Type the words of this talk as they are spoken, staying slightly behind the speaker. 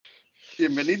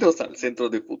Bienvenidos al Centro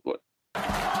de Fútbol.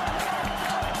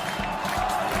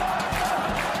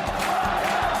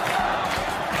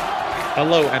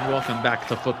 Hello and welcome back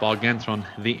to Football Gentron,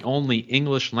 the only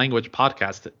English language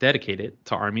podcast dedicated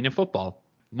to Armenian football.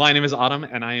 My name is Autumn,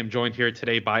 and I am joined here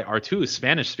today by our two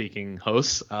Spanish-speaking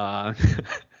hosts,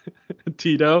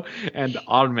 Tito and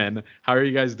Armen. How are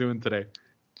you guys doing today?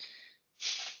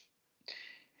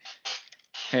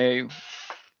 Hey,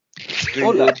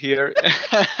 doing good here.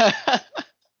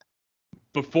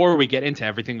 Before we get into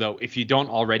everything, though, if you don't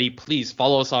already, please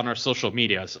follow us on our social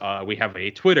medias. We have a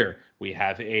Twitter, we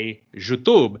have a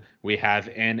YouTube, we have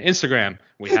an Instagram,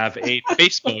 we have a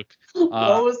Facebook.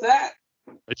 What was that?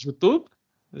 A YouTube?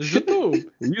 YouTube.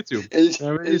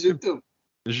 YouTube.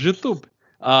 YouTube.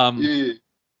 Yeah.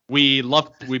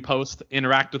 We post,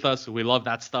 interact with us. We love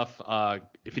that stuff.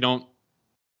 If you don't,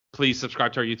 please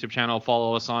subscribe to our YouTube channel,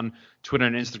 follow us on Twitter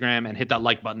and Instagram, and hit that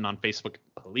like button on Facebook,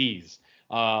 please.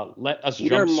 Let us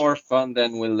We're more fun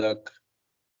than we look.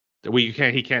 They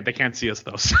can't see us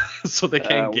though, so they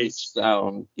can't we gauge.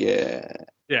 sound, yeah.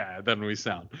 Yeah, then we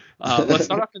sound. Let's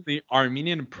start off in the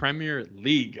Armenian Premier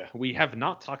League. We have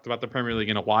not talked about the Premier League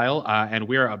in a while, and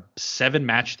we are 7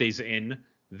 match days in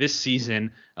this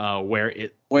season, where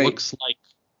it looks like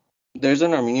there's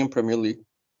an Armenian Premier League.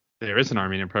 There is an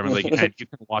Armenian Premier League, and you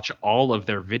can watch all of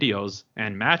their videos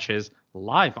and matches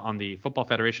live on the Football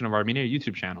Federation of Armenia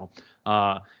YouTube channel.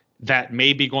 That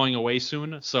may be going away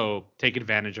soon, so take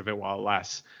advantage of it while it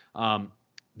lasts.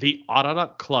 The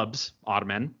Ararat clubs,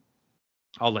 Armen,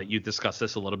 I'll let you discuss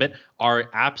this a little bit,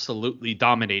 are absolutely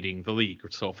dominating the league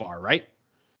so far, right?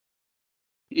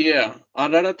 Yeah,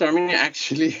 Ararat Armenia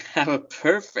actually have a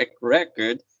perfect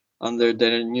record under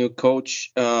their new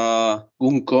coach,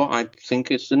 Gunko, I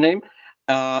think is the name.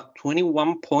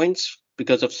 21 points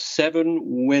because of 7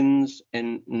 wins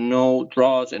and no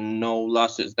draws and no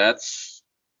losses. That's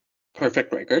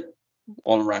perfect record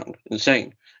all around.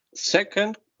 Insane.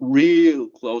 Second, real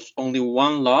close, only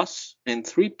 1 loss and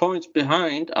 3 points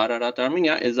behind Ararat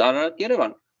Armenia is Ararat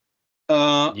Yerevan.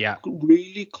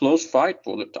 Really close fight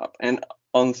for the top. And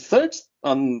on third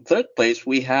place,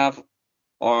 we have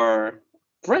our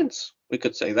friends, we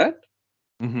could say that.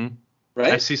 Mm-hmm.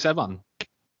 Right? FC7.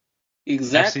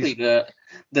 Exactly.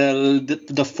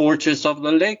 The fortress of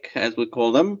the lake, as we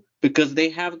call them, because they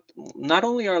have, not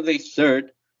only are they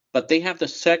third, but they have the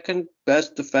second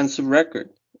best defensive record,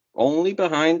 only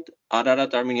behind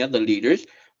Ararat Armenia, the leaders,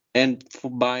 and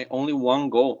by only 1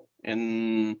 goal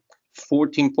and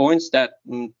 14 points. That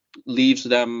leaves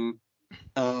them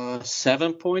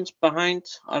 7 points behind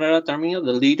Ararat Armenia,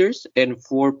 the leaders, and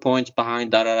 4 points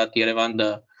behind Ararat Yerevan,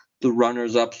 the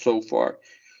runners-up so far.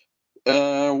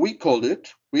 We called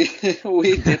it. We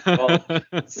did call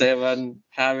 7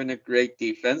 having a great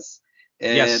defense.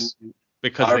 And yes,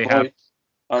 because they have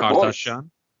Kartashan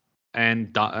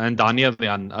and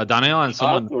Danielian. Daniel and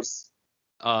someone.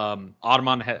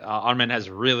 Armen has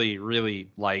really, really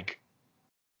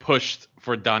pushed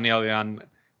for Danielian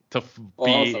to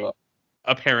be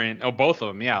apparent. Oh, both of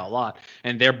them, yeah, a lot.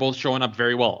 And they're both showing up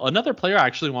very well. Another player I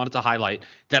actually wanted to highlight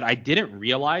that I didn't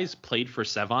realize played for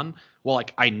Sevan. Well,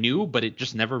 I knew, but it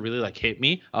just never really hit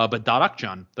me. But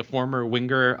Darakcan, the former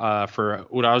winger for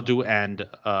Urartu and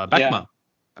Bekma,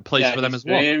 plays for them as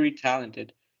well. Very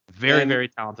talented. Very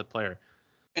talented player.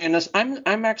 And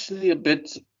I'm actually a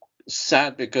bit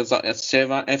sad because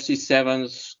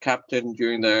FC7's captain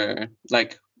during their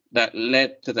that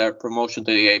led to their promotion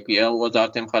to the APL was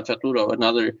Artem Khachaturov,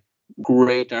 another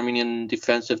great Armenian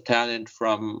defensive talent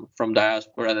from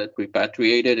diaspora that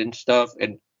repatriated and stuff,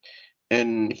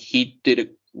 and he did a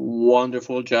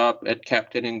wonderful job at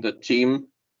captaining the team.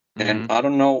 Mm-hmm. And I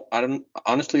don't know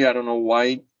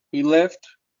why he left.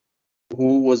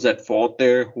 Who was at fault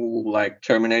there? Who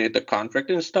terminated the contract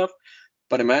and stuff?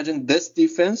 But imagine this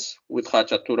defense with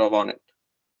Khachaturov on it.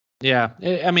 Yeah,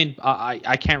 I mean,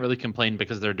 I can't really complain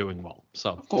because they're doing well.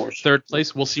 So, of course, third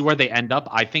place, we'll see where they end up.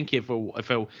 I think if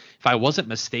I wasn't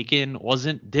mistaken,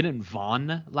 didn't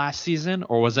Von last season,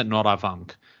 or was it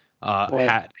Noravang?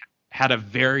 Had a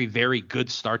very, very good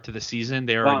start to the season.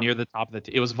 They were near the top of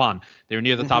it was Von. They were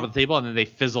near the top of the table, and then they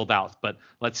fizzled out. But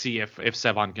let's see if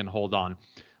Sevan can hold on.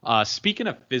 Speaking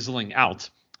of fizzling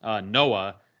out,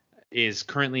 Noah is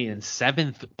currently in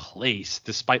 7th place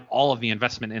despite all of the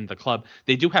investment in the club.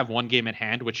 They do have 1 game in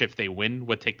hand, which if they win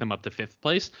would take them up to 5th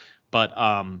place. But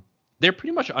they're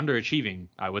pretty much underachieving,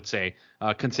 I would say,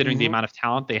 considering the amount of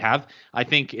talent they have. I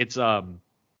think it's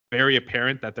very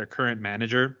apparent that their current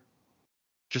manager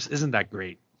just isn't that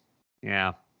great.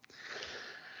 Yeah.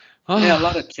 Yeah, a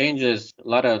lot of changes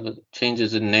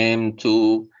in name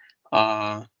too.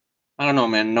 I don't know,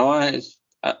 man. Noah is.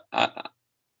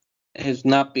 is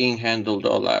not being handled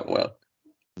all that well.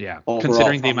 Yeah, overall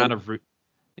considering the from amount of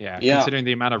considering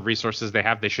the amount of resources they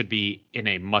have, they should be in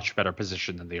a much better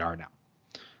position than they are now.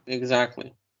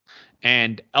 Exactly.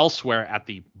 And elsewhere at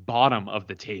the bottom of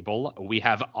the table, we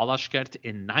have Alashkert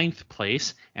in 9th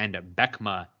place and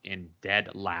Bekma in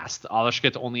dead last.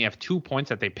 Alashkert only have 2 points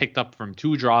that they picked up from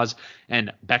 2 draws,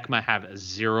 and Bekma have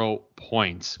 0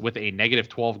 points with a negative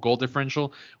 12 goal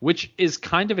differential, which is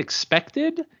kind of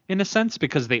expected in a sense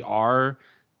because they are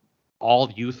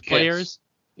all youth players.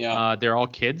 Yeah. They're all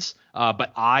kids,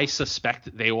 but I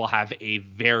suspect they will have a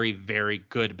very, very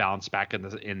good bounce back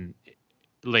in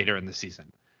later in the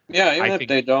season. Yeah, even if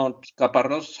they don't,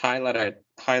 Caparros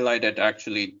highlighted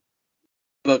actually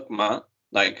Bekma,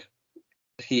 like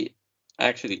he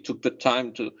actually took the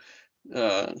time to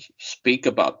speak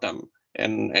about them,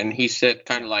 and he said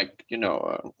kind of like,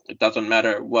 it doesn't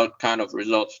matter what kind of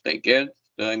results they get.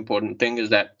 The important thing is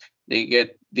that they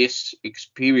get this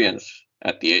experience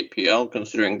at the APL,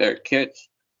 considering they're kids.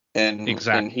 And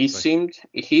exactly. And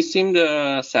he seemed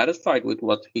satisfied with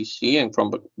what he's seeing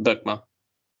from Bekma.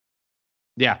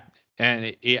 Yeah,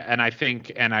 and I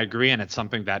think, and I agree, and it's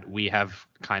something that we have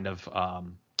kind of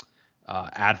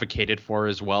advocated for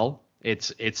as well.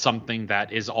 It's something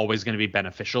that is always going to be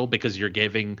beneficial because you're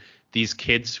giving these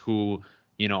kids who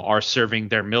are serving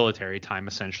their military time,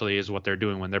 essentially is what they're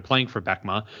doing when they're playing for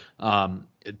Bekma,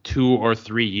 2 or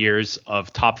 3 years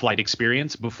of top flight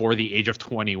experience before the age of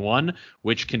 21,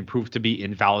 which can prove to be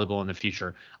invaluable in the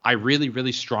future. I really,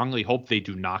 really strongly hope they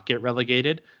do not get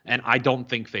relegated, and I don't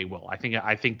think they will.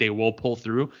 I think they will pull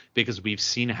through because we've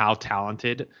seen how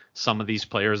talented some of these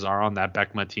players are on that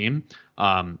Bekma team.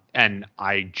 And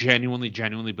I genuinely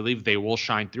believe they will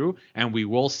shine through, and we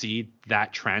will see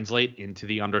that translate into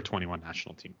the under 21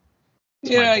 national team.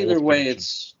 Either way,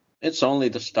 it's only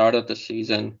the start of the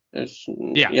season. There's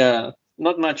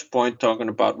not much point talking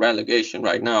about relegation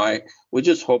right now. We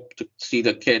just hope to see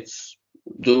the kids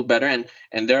do better,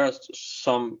 and there are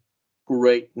some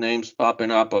great names popping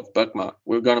up of Bekma.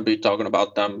 We're gonna be talking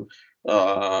about them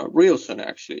real soon,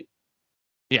 actually.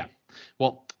 Yeah.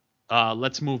 Well,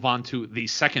 let's move on to the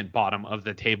second bottom of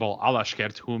the table,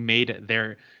 Alashkert, who made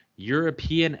their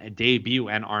European debut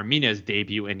and Armenia's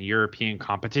debut in European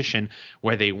competition,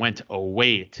 where they went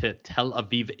away to Tel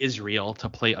Aviv, Israel, to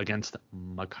play against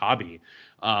Maccabi.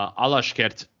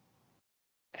 Alashkert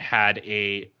had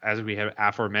as we have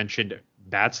aforementioned,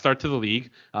 bad start to the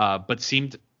league, but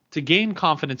seemed to gain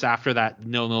confidence after that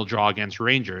 0-0 draw against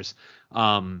Rangers.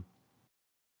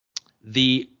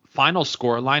 The final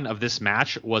scoreline of this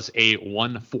match was a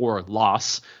 1-4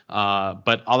 loss,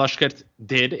 but Alashkert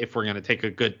did, if we're going to take a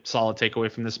good solid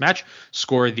takeaway from this match,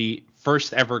 score the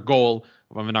first ever goal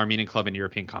of an Armenian club in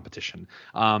European competition.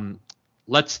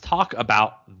 Let's talk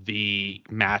about the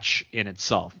match in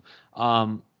itself.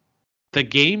 The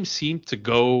game seemed to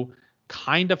go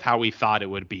kind of how we thought it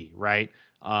would be, right?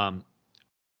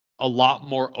 A lot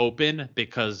more open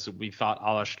because we thought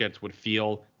Alashkert would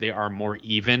feel they are more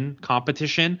even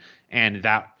competition, and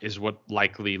that is what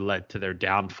likely led to their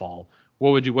downfall.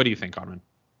 What do you think, Armin?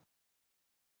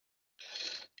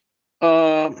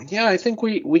 I think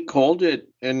we called it,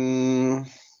 and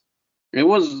it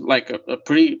was like a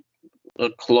pretty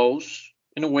close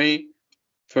in a way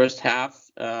first half.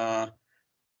 And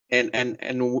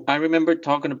I remember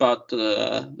talking about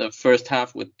the first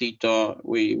half with Tito.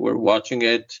 We were watching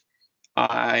it.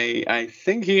 I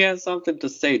think he has something to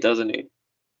say, doesn't he?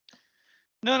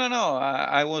 No.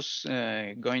 I was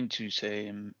going to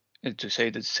say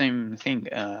the same thing.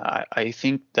 I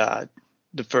think that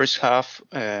the first half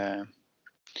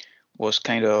was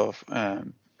kind of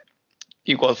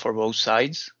equal for both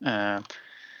sides.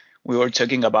 We were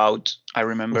talking about. I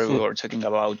remember we were talking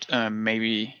about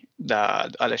maybe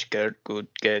that Alashkert could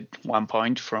get 1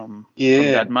 point from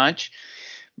that match.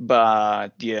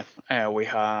 But we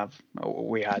had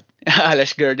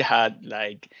Alashkert had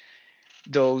like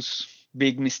those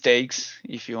big mistakes.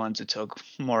 If you want to talk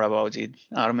more about it,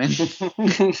 Armin.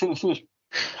 No,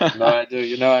 I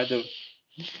do. I do.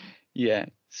 Yeah,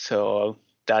 so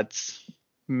that's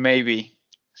maybe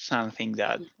something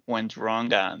that went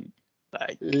wrong, and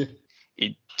like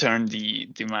it turned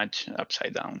the match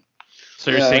upside down.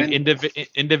 So you're saying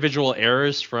individual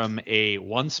errors from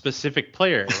one specific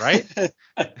player, right?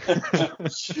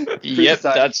 Yep,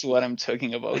 that's what I'm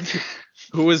talking about.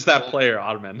 Who is that player,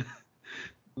 Armin?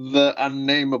 The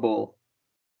unnameable.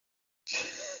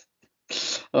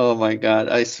 Oh my God,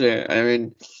 I swear. I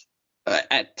mean,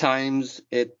 at times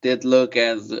it did look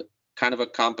as kind of a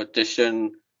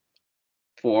competition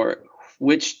for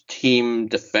which team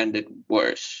defended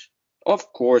worse.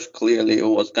 Of course, clearly it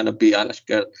was going to be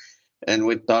Alashkert, and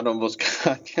with Donald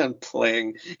Moscatian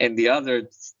playing and the other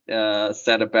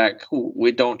center back who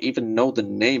we don't even know the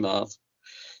name of.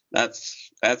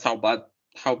 That's how bad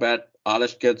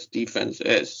Alashkert's defense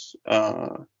is.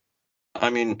 I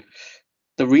mean,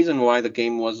 the reason why the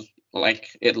game was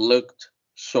like it looked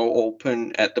so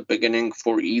open at the beginning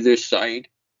for either side,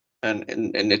 and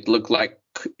it looked like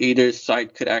either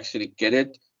side could actually get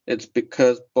it. It's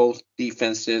because both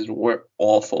defenses were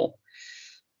awful.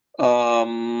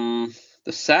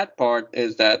 The sad part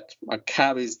is that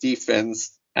Maccabi's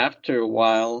defense, after a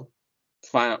while,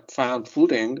 found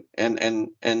footing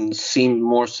and seemed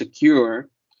more secure,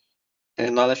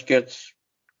 and Alashkert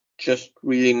just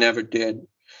really never did.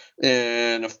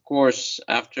 And of course,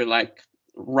 after like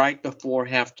right before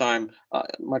halftime,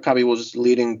 Maccabi was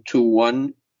leading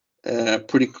 2-1,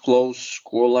 pretty close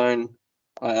scoreline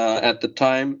at the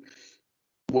time,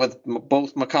 with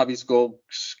both Maccabi's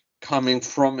goals coming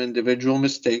from individual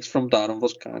mistakes from Daron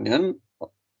Voskanian,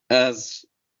 as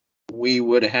we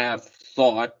would have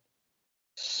thought,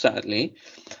 sadly.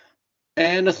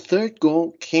 And a third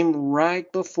goal came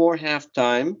right before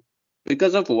halftime.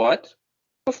 Because of what?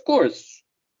 Of course,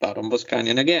 Daron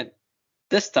Voskanian again.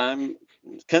 This time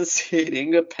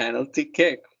conceding a penalty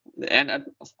kick. And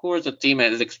of course, a team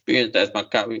as experienced as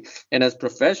Maccabi and as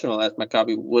professional as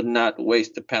Maccabi would not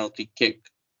waste a penalty kick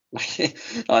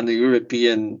on the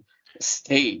European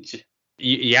stage.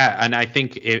 Yeah, and I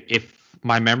think if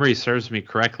my memory serves me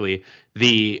correctly,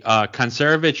 the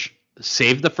Kancerovic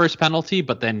saved the first penalty,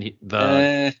 but then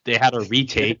they had a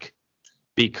retake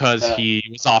because he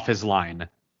was off his line.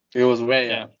 He was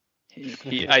way off.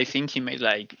 I think he made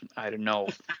like, I don't know,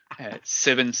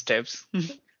 7 steps in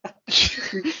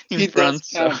front.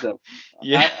 Count them.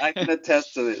 Yeah, I can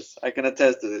attest to this.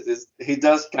 He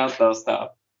does count those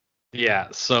stuff. Yeah.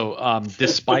 So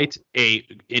despite a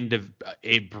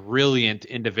brilliant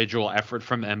individual effort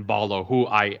from Mbalo, who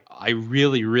I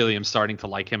really am starting to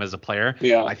like him as a player.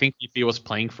 Yeah. I think if he was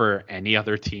playing for any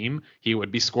other team, he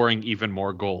would be scoring even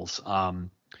more goals.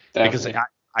 Because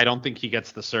I don't think he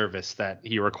gets the service that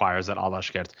he requires at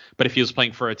Alashkert. But if he was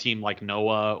playing for a team like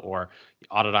Noah or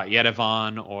Ararat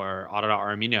Yerevan or Ararat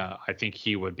Armenia, I think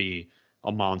he would be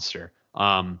a monster.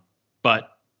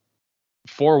 But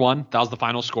 4-1, that was the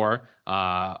final score.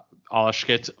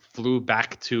 Alashkert flew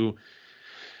back to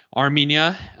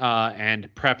Armenia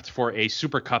and prepped for a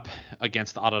Super Cup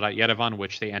against Ararat Yerevan,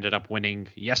 which they ended up winning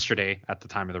yesterday at the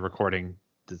time of the recording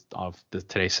of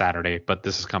today's Saturday. But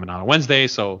this is coming out on Wednesday,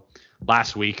 so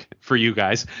last week for you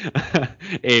guys,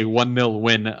 a 1-0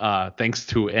 win thanks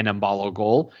to an Mbalo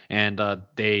goal, and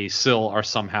they still are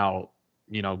somehow,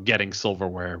 getting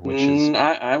silverware, which is.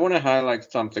 I want to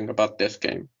highlight something about this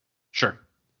game. Sure.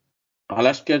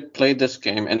 Alashkert played this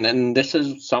game, and then this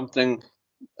is something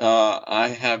I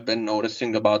have been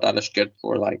noticing about Alashkert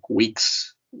for like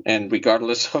weeks, and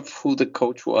regardless of who the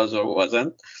coach was or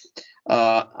wasn't,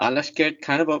 Alashkert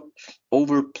kind of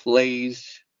overplays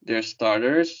their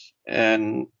starters,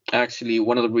 and actually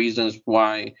one of the reasons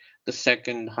why the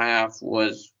second half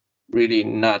was really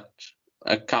not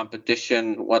a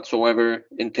competition whatsoever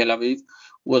in Tel Aviv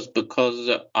was because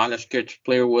Alashkert's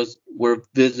players were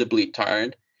visibly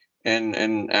tired,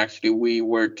 and actually we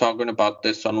were talking about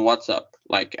this on WhatsApp.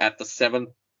 Like at the 70th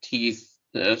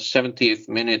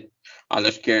minute,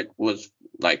 Alashkert was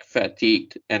like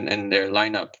fatigued, and their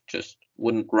lineup just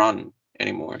wouldn't run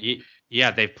anymore.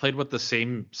 Yeah, they've played with the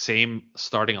same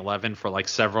starting 11 for like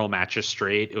several matches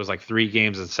straight. It was like 3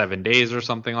 games in 7 days or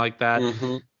something like that.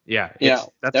 Mm-hmm. Yeah,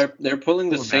 they're pulling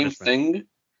the same thing.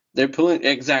 They're pulling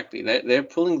They're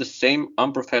pulling the same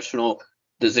unprofessional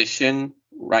decision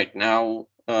right now.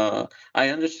 I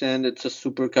understand it's a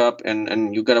Super Cup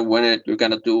and you gotta win it. You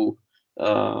gotta do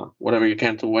whatever you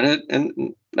can to win it,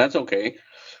 and that's okay.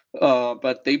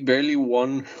 But they barely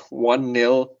won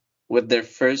 1-0 with their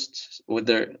first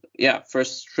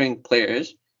string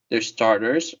players, their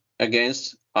starters,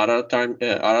 against Ararat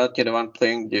Yerevan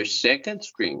playing their second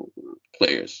string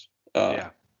players.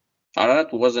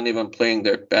 Ararat wasn't even playing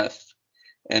their best,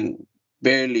 and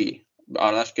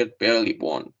Alashkert barely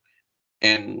won.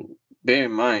 And bear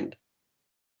in mind,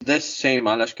 this same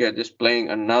Alashkert is playing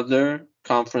another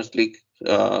Conference League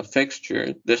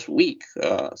fixture this week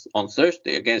on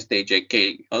Thursday against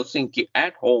AJK Helsinki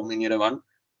at home in Yerevan.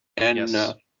 And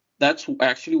that's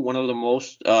actually one of the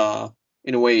most,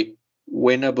 in a way,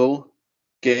 winnable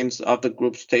games of the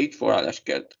group stage for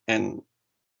Alashkert. And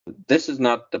this is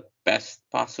not the best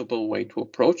possible way to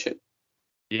approach it.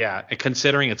 Yeah,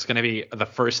 considering it's going to be the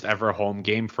first ever home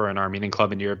game for an Armenian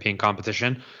club in European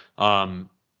competition,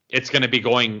 it's going to be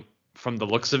going, from the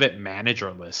looks of it,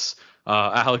 managerless.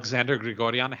 Alexander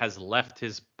Grigorian has left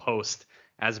his post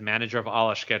as manager of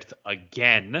Alashkert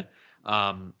again.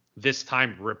 This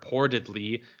time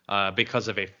reportedly because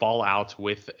of a fallout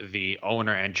with the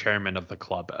owner and chairman of the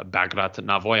club, Bagrat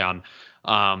Navoyan.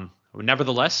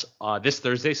 Nevertheless, this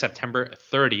Thursday, September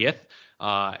 30th,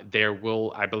 there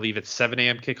will, I believe it's 7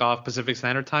 a.m. kickoff Pacific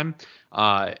Standard Time.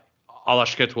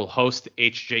 Alashkert will host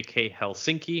HJK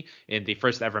Helsinki in the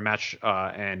first ever match,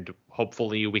 and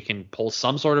hopefully we can pull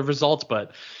some sort of results,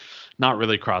 but not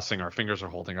really crossing our fingers or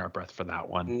holding our breath for that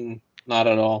one. Not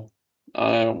at all.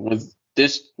 With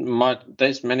this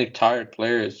many tired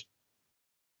players,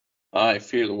 I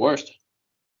fear the worst.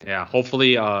 Yeah,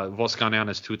 hopefully Voskanian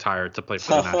is too tired to play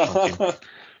for the national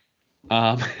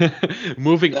team.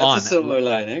 Moving on. That's a silver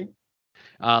lining.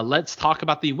 Let's talk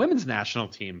about the women's national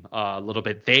team a little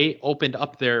bit. They opened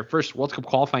up their first World Cup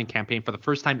qualifying campaign for the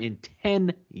first time in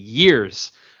 10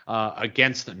 years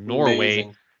against Norway,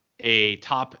 Amazing. A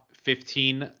top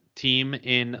 15 team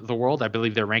in the world. I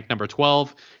believe they're ranked number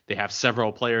 12. They have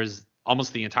several players.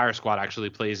 Almost the entire squad actually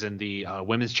plays in the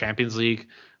Women's Champions League.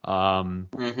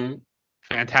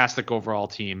 Fantastic overall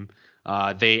team.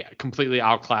 They completely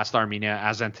outclassed Armenia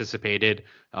as anticipated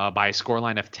by a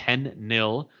scoreline of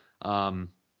 10-0.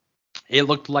 It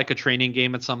looked like a training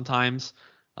game at some times,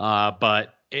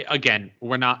 but again,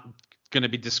 we're not going to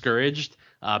be discouraged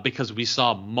because we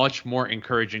saw much more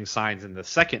encouraging signs in the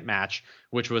second match,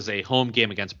 which was a home game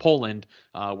against Poland,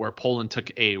 where Poland took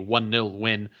a 1-0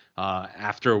 win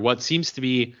after what seems to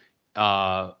be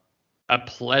a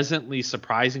pleasantly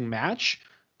surprising match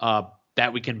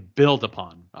that we can build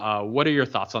upon. What are your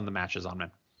thoughts on the matches,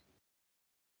 Ahmed?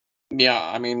 Yeah,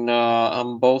 I mean,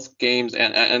 on both games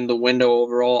and the window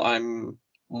overall, I'm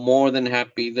more than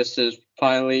happy. This is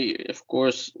finally, of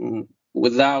course,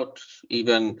 without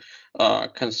even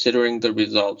considering the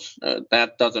results.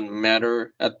 That doesn't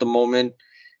matter at the moment.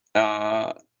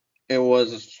 It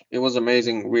was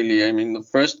amazing, really. I mean, the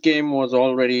first game was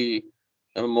already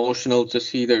emotional to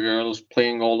see the girls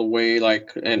playing all the way,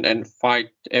 and fight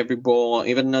every ball,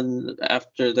 even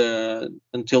until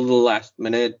the last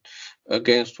minute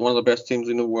against one of the best teams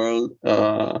in the world.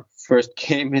 First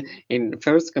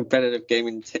competitive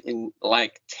game in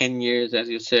like 10 years, as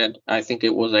you said. I think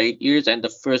it was 8 years, and the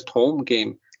first home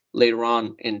game later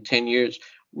on in 10 years,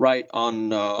 right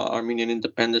on Armenian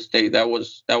Independence Day. That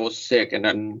was sick. And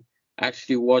then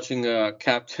actually watching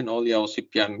Captain Olya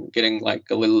Osipian getting like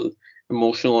a little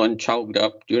emotional and choked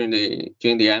up during the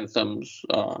anthems.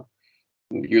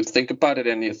 You think about it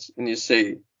and you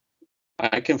say,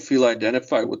 I can feel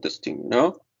identified with this team, you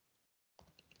know?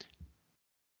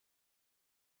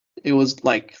 It was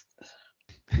like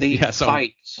they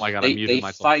fight. They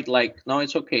fight like, no,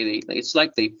 it's okay. It's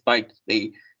like they fight.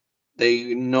 They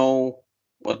know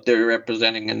what they're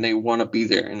representing and they want to be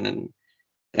there.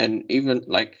 And even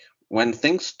like when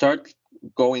things start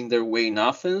going their way in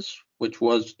offense, which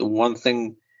was the one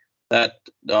thing that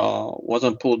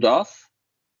wasn't pulled off,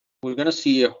 we're gonna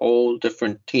see a whole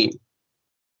different team.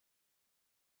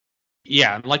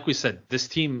 Yeah, and like we said, this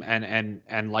team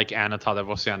and like Anata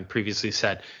Devosyan previously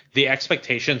said, the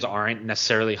expectations aren't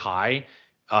necessarily high.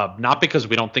 Not because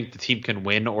we don't think the team can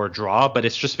win or draw, but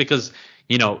it's just because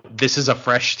this is a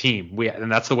fresh team.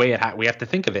 And that's the way we have to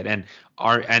think of it.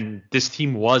 And this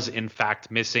team was in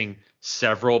fact missing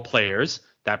several players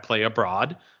that play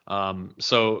abroad.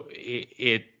 So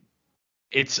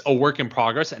it's a work in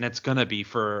progress, and it's gonna be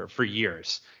for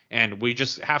years. And we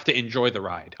just have to enjoy the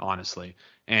ride, honestly.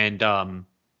 And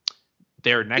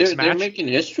their next match, they're making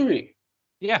history.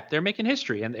 Yeah, they're making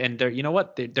history, and they're, you know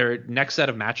what, their next set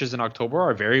of matches in October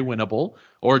are very winnable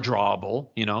or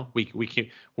drawable.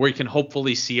 We can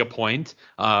hopefully see a point.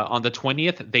 On the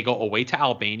 20th, they go away to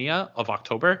Albania of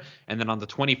October, and then on the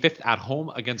 25th at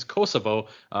home against Kosovo,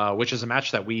 which is a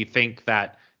match that we think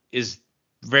that is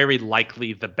very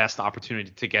likely the best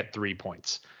opportunity to get 3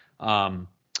 points.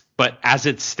 But as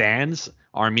it stands,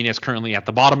 Armenia is currently at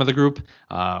the bottom of the group.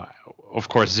 Of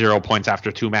course, 0 points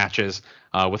after 2 matches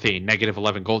with a negative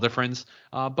 11 goal difference.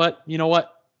 But you know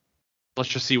what? Let's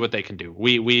just see what they can do.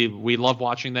 We love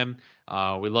watching them.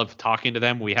 We love talking to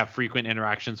them. We have frequent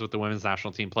interactions with the women's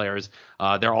national team players.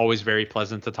 They're always very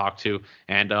pleasant to talk to.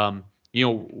 And,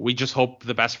 we just hope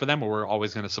the best for them, or we're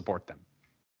always going to support them.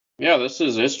 Yeah, this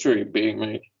is history being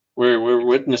made. We're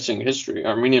witnessing history,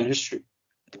 Armenian history.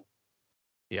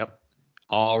 Yep.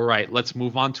 All right, let's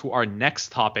move on to our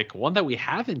next topic, one that we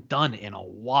haven't done in a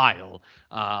while.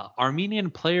 Armenian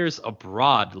players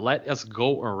abroad. Let us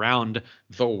go around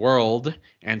the world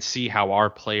and see how our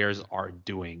players are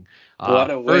doing. What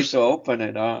a way to open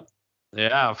it, huh?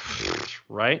 Yeah,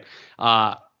 right.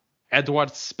 Edward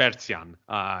Spertian,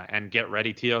 and get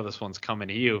ready, Tito, this one's coming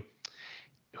to you,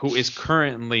 who is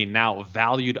currently now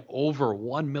valued over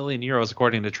 1 million euros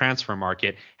according to Transfer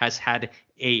Market, has had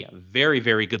a very,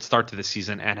 very good start to the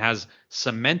season and has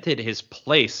cemented his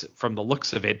place, from the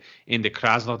looks of it, in the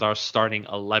Krasnodar starting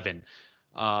 11.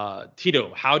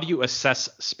 Tito, how do you assess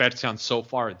Spertian so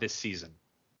far this season?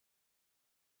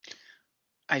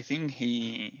 I think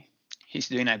he's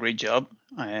doing a great job.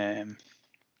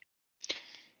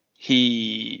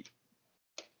 He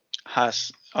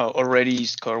has already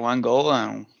scored 1 goal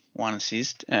and 1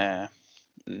 assist. The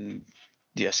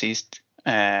assist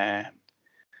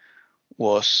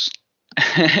was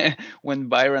went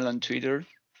viral on Twitter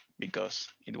because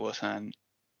it was an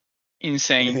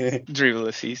insane dribble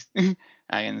assist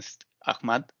against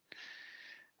Ahmad.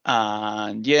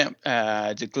 And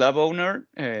the club owner,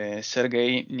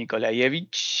 Sergei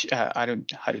Nikolaevich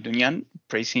Harudunyan,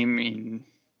 praised him in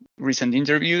recent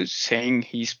interviews, saying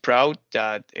he's proud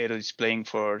that Edo is playing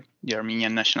for the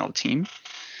Armenian national team.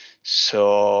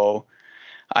 So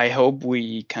I hope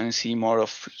we can see more of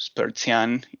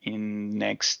Spertian in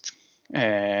next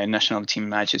national team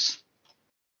matches.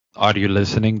 Are you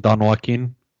listening, Don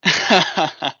Joaquin?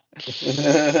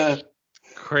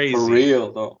 Crazy. For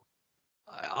real, though.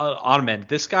 Armen,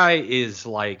 this guy is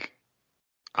like,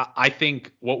 I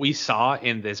think what we saw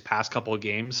in this past couple of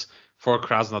games for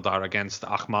Krasnodar against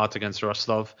Akhmat, against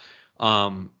Rostov,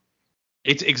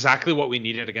 it's exactly what we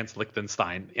needed against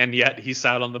Liechtenstein, and yet he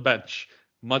sat on the bench,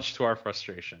 much to our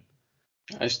frustration.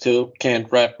 I still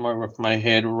can't wrap my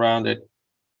head around it,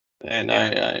 and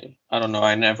I don't know,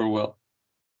 I never will.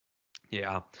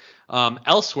 Yeah.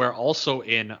 Elsewhere, also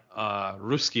in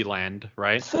Ruski land,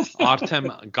 right?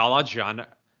 Artem Galajyan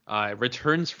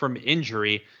returns from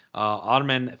injury.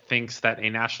 Armen thinks that a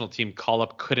national team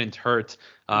call-up couldn't hurt,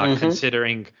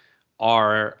 considering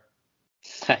our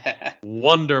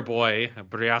wonder boy,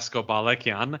 Bryasko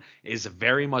Balekian, is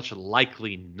very much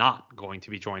likely not going to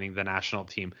be joining the national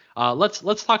team.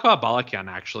 Let's talk about Balekian,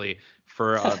 actually,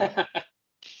 for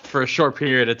a short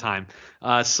period of time.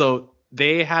 So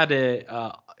they had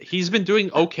he's been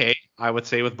doing okay, I would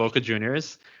say, with Boca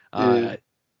Juniors.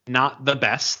 Not the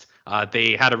best.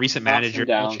 They had a recent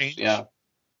managerial change. Yeah.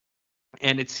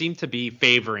 And it seemed to be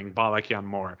favoring Balakian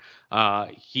more.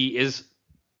 He is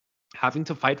having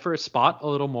to fight for a spot a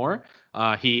little more.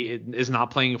 He is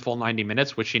not playing a full 90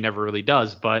 minutes, which he never really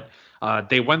does. But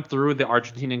they went through the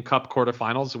Argentinian Cup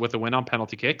quarterfinals with a win on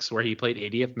penalty kicks, where he played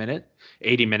 80 minutes,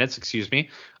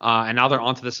 and now they're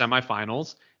on to the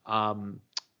semifinals.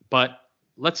 But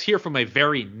let's hear from a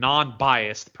very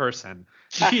non-biased person.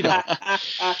 Tito.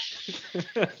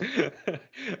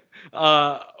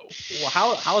 How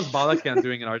is Balakian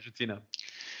doing in Argentina?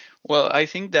 Well, I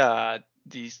think that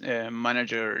this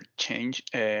manager change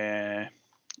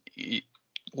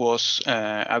was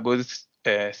a good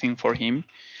thing for him,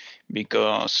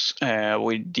 because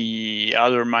with the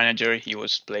other manager, he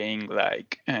was playing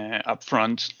like up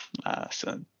front as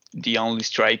the only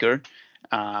striker,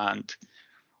 and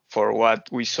for what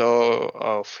we saw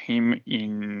of him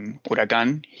in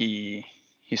Huracan,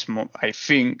 he's more. I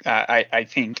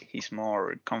think he's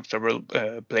more comfortable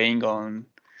playing on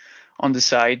the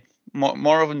side,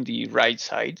 more on the right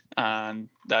side, and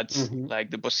that's like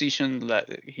the position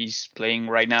that he's playing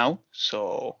right now.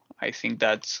 So I think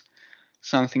that's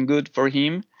something good for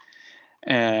him.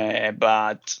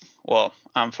 But well,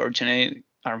 unfortunately,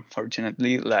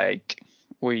 like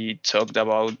we talked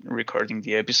about recording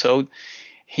the episode,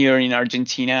 here in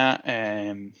Argentina,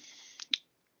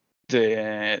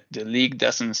 the league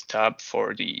doesn't stop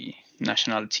for the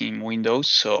national team window.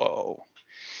 So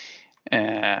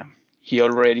he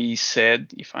already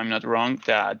said, if I'm not wrong,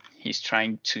 that he's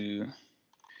trying to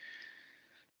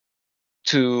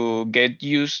get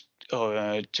used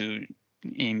to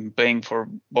in playing for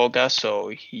Boca, so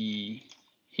he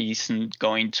isn't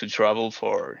going to travel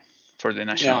for the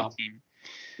national team.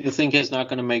 You think he's not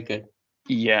going to make it?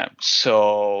 Yeah,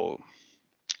 so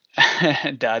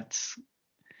that's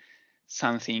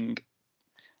something,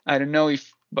 I don't know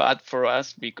if bad for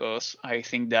us, because I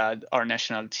think that our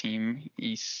national team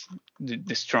is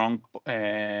the strong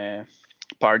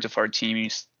part of our team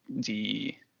is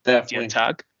the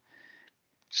attack.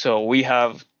 So we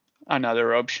have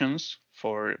another options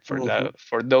for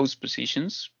those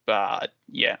positions, but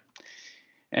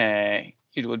it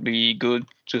would be good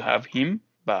to have him.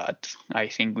 But I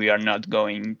think we are not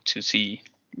going to see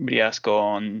Bryasko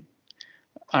on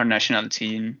our national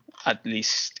team, at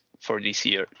least for this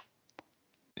year.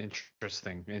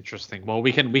 Interesting. Well,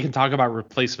 we can talk about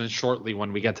replacements shortly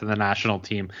when we get to the national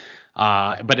team.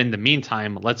 But in the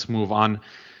meantime, let's move on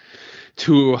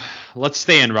Let's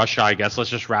stay in Russia, I guess. Let's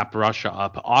just wrap Russia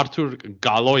up. Artur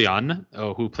Galoyan,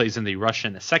 who plays in the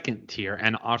Russian second tier,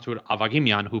 and Artur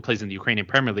Avagimyan, who plays in the Ukrainian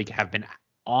Premier League, have been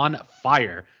on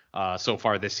fire so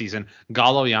far this season.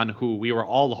 Galoyan, who we were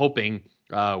all hoping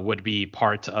would be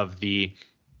part of the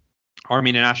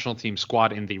Armenian national team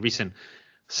squad in the recent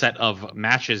set of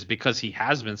matches because he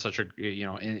has been such a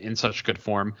in such good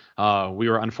form. We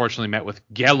were unfortunately met with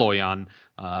Geloyan.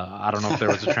 I don't know if there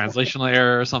was a translational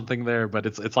error or something there, but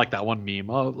it's like that one meme.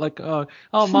 Oh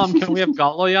mom, can we have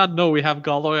Galoyan? No, we have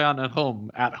Galoyan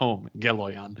at home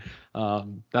Geloyan.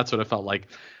 That's what it felt like.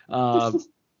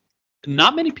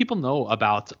 Not many people know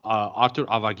about Artur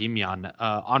Avagimyan.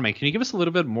 Arme, can you give us a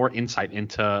little bit more insight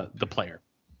into the player?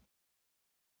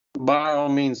 By all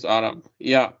means, Adam.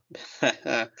 Yeah.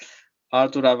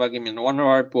 Artur Avagimyan, one of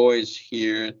our boys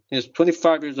here. He's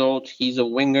 25 years old. He's a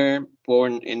winger,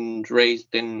 born and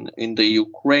raised in the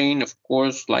Ukraine, of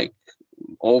course, like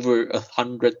over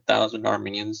 100,000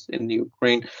 Armenians in the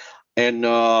Ukraine. And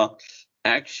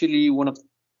actually, one of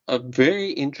a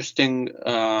very interesting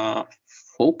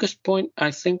focus point,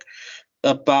 I think,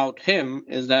 about him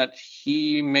is that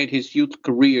he made his youth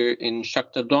career in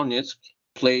Shakhtar Donetsk,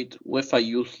 played with a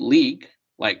youth league,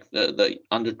 like the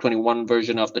under 21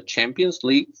 version of the Champions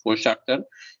League for Shakhtar,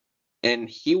 and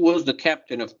he was the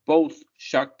captain of both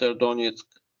Shakhtar Donetsk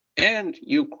and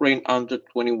Ukraine under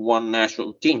 21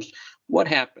 national teams. What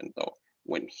happened though?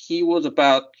 When he was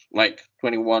about like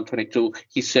 21, 22,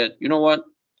 he said, you know what?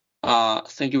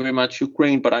 Thank you very much,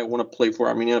 Ukraine, but I want to play for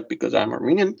Armenia because I'm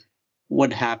Armenian.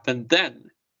 What happened then?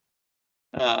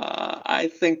 I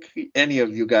think any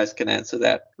of you guys can answer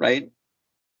that, right?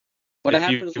 What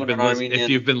happens when an Armenian... If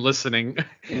you've been listening,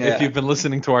 if you've been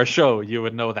listening to our show, you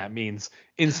would know that means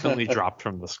instantly dropped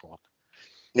from the squad.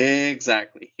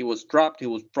 Exactly. He was dropped. He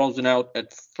was frozen out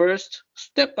at first,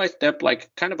 step by step,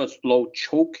 like kind of a slow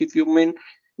choke, if you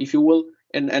will.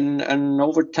 And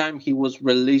over time, he was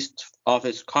released off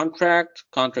his contract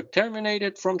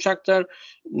terminated from Shakhtar,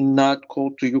 not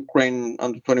called to Ukraine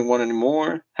under 21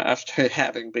 anymore after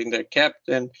having been their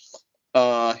captain.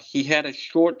 He had a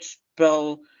short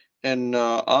spell in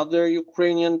other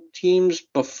Ukrainian teams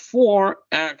before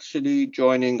actually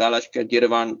joining Alashkert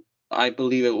Yerevan. I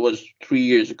believe it was 3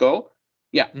 years ago.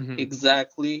 Yeah,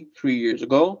 exactly 3 years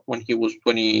ago when he was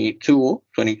 22,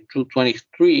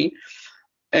 23.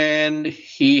 And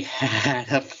he had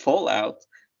a fallout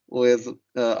with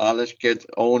Alashkert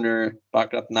owner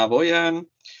Bakrat Navoyan.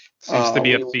 Seems to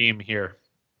be a theme here.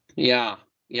 Yeah.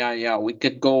 We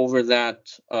could go over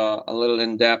that a little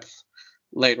in depth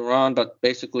later on, but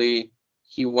basically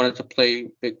he wanted to play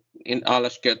in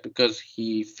Alashkert because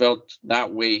he felt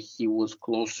that way he was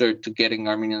closer to getting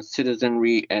Armenian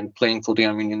citizenry and playing for the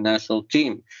Armenian national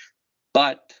team.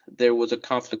 But there was a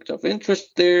conflict of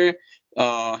interest there.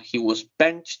 He was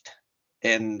benched,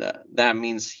 and that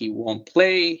means he won't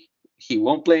play. He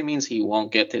won't play means he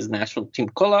won't get his national team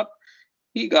call-up.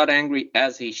 He got angry,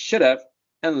 as he should have,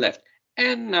 and left.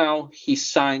 And now he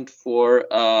signed for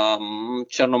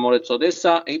Chernomorets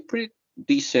Odessa, a pretty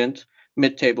decent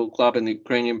mid-table club in the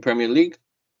Ukrainian Premier League.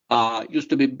 Used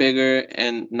to be bigger,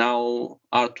 and now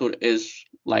Artur is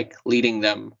like leading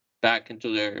them back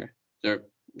into their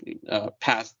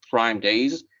past prime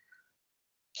days.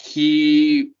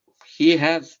 He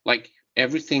has like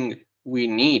everything we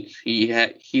need.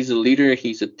 He's a leader.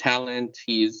 He's a talent.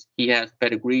 He has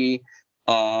pedigree.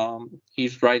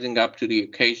 He's rising up to the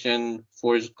occasion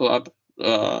for his club.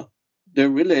 There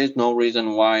really is no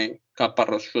reason why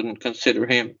Caparros shouldn't consider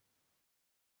him.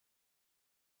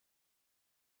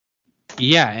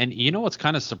 Yeah, and you know what's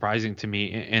kind of surprising to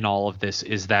me in all of this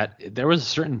is that there was a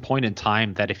certain point in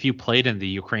time that if you played in the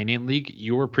Ukrainian league,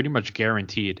 you were pretty much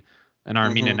guaranteed an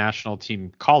Armenian national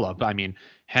team call-up. I mean,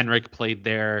 Henrik played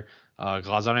there,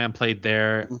 Glazarian played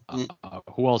there.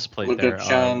 Who else played there?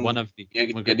 One of the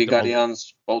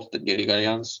Yedigarians, both the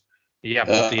Yedigarians. Yeah,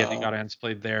 both the Yedigarians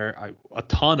played there. A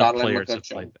ton of players have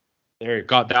played there. There you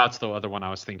go. That's the other one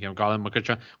I was thinking of. Galen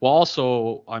Mukachan. Well,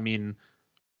 also, I mean,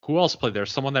 who else played there?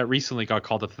 Someone that recently got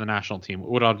called up to the national team.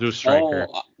 Urartu striker.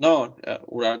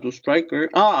 Urartu striker.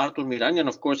 Artur Miranyan,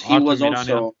 of course.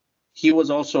 He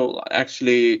was also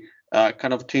actually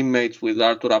kind of teammates with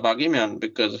Artur Avagimyan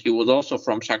because he was also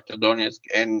from Shakhtar Donetsk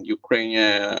and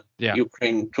Ukraine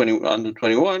under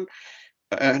 21.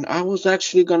 And I was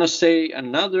actually gonna say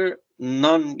another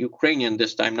non-Ukrainian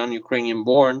this time, non-Ukrainian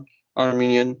born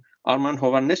Armenian, Arman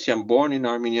Hovannesyan, born in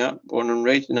Armenia, born and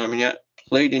raised in Armenia,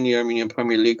 played in the Armenian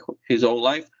Premier League his whole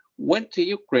life, went to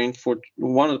Ukraine for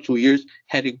 1 or 2 years,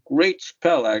 had a great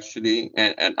spell actually,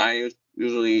 and I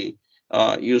usually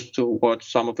used to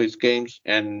watch some of his games,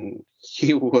 and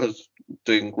he was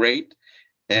doing great.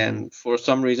 And for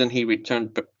some reason, he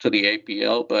returned to the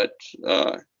APL, but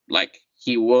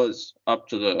he was up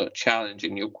to the challenge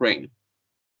in Ukraine.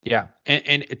 Yeah,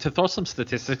 and to throw some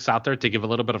statistics out there to give a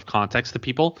little bit of context to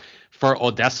people, for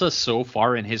Odessa so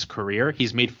far in his career,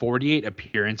 he's made 48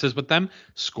 appearances with them,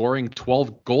 scoring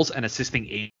 12 goals and assisting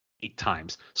eight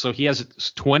times. So he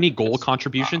has 20 goal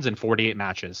contributions in 48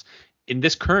 matches. In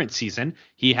this current season,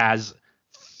 he has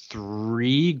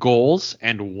 3 goals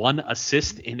and 1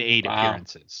 assist in 8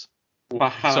 appearances.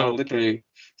 Wow, so, literally.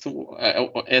 So,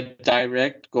 a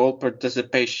direct goal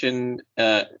participation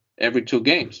every 2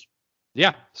 games.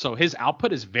 Yeah, so his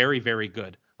output is very, very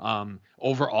good.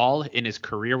 Overall, in his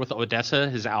career with Odessa,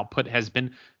 his output has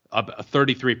been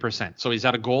 33%. So he's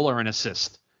at a goal or an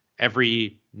assist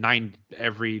every 1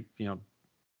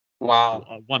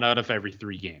 out of every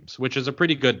 3 games, which is a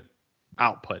pretty good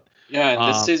output. Yeah,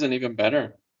 and this season even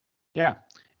better. Yeah,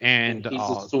 and he's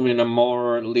assuming a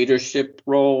more leadership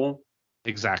role.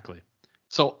 Exactly.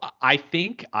 So I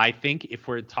think if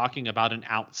we're talking about an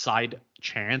outside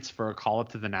chance for a call up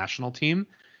to the national team,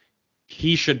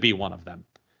 he should be one of them.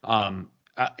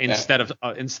 Instead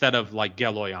of like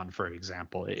Geloyan, for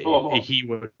example, he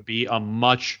would be a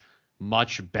much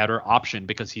better option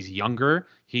because he's younger,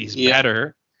 he's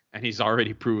better, and he's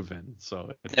already proven.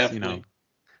 So it's,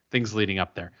 things leading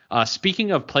up there.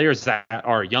 Speaking of players that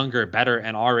are younger, better,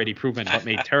 and already proven but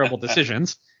made terrible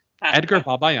decisions. Edgar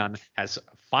Babayan has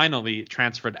finally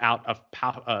transferred out of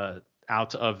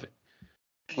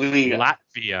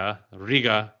Latvia,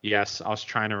 Riga. Yes, I was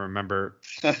trying to remember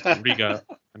Riga.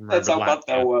 And That's how bad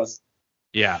that was.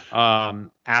 Yeah.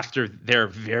 After their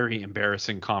very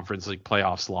embarrassing Conference League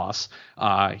playoffs loss,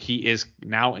 he is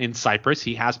now in Cyprus.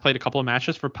 He has played a couple of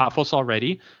matches for Paphos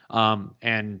already.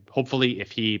 And hopefully,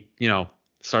 if he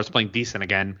starts playing decent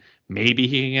again, maybe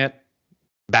he can get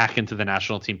back into the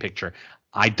national team picture.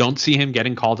 I don't see him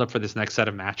getting called up for this next set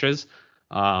of matches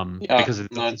because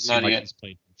it doesn't seem like he's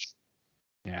played much.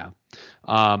 Yeah.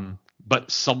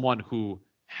 But someone who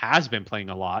has been playing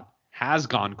a lot, has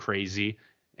gone crazy,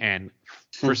 and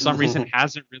for some reason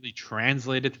hasn't really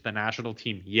translated to the national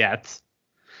team yet,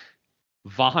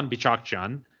 Vahan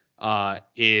Bichakjan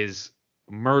is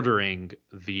murdering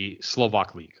the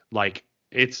Slovak league. Like,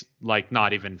 it's like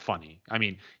not even funny. I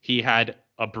mean, he had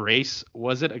a brace,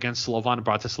 was it, against Slovan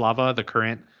Bratislava, the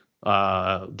current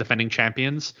defending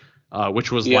champions,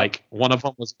 which was like one of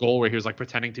them was goal where he was like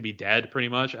pretending to be dead pretty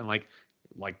much, and like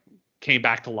came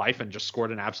back to life and just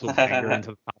scored an absolute banger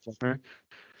into the top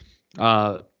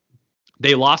corner.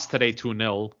 They lost today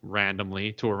 2-0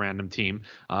 randomly to a random team.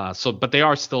 But they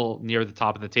are still near the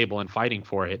top of the table and fighting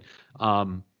for it.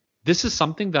 This is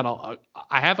something that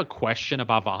I have a question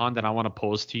about Vahan that I want to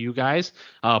pose to you guys,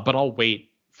 but I'll wait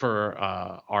for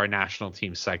our national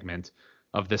team segment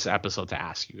of this episode to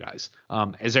ask you guys.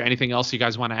 Is there anything else you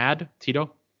guys want to add,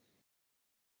 Tito?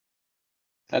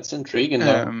 That's intriguing,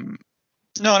 though.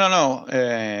 No.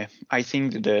 I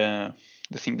think the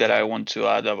thing that I want to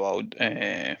add about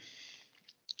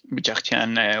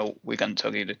Bichakjan, we can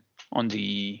talk it on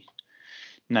the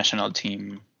national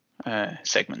team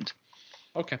segment.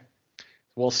 Okay.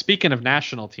 Well, speaking of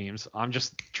national teams, I'm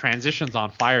just transitions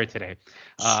on fire today.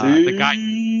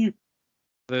 The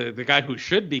guy who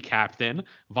should be captain,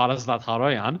 Varazdat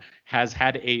Haroyan, has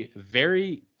had a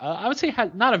very, I would say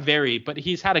but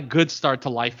he's had a good start to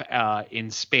life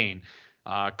in Spain.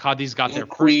 Cadiz got their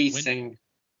first win.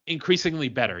 Increasingly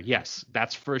better, yes,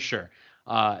 that's for sure.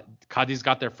 Cadiz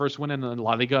got their first win in the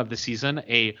La Liga of the season,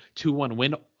 a 2-1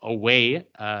 win away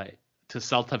to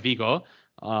Celta Vigo.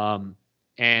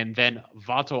 And then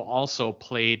Vato also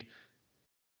played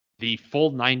the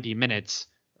full 90 minutes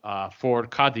for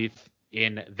Cadiz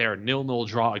in their 0-0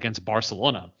 draw against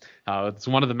Barcelona. It's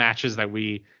one of the matches that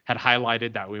we had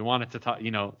highlighted that we wanted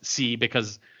to see,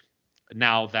 because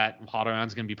now that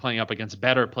Haroyan's going to be playing up against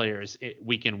better players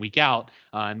week in, week out,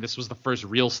 and this was the first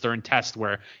real stern test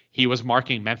where he was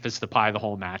marking Memphis Depay the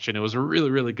whole match, and it was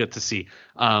really, really good to see.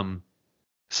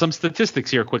 Some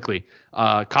statistics here quickly.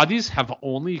 Cadiz have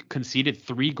only conceded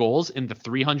 3 goals in the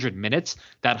 300 minutes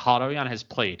that Haroyan has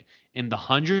played. In the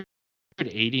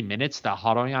 180 minutes that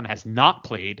Haroyan has not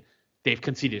played, they've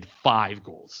conceded 5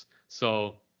 goals.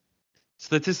 So,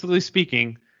 statistically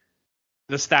speaking,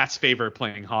 the stats favor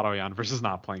playing Haroyan versus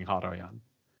not playing Haroyan.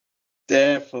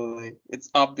 Definitely. It's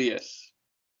obvious.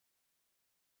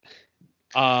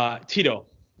 Tito,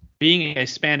 being a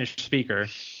Spanish speaker,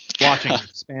 watching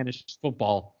Spanish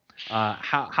football,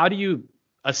 how do you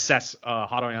assess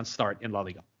Haroyan's start in La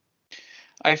Liga?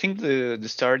 I think the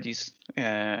start is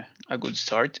a good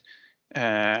start.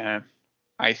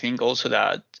 I think also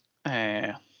that,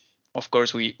 of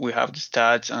course, we have the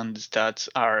stats, and the stats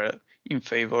are in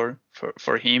favor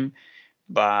for him,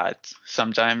 but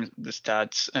sometimes the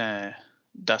stats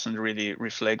doesn't really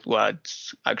reflect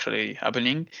what's actually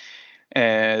happening.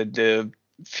 The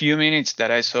few minutes that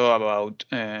I saw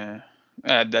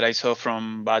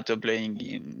from Bato playing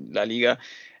in La Liga,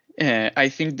 I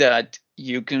think that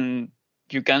you can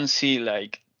see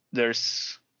like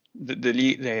there's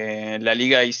the La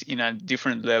Liga is in a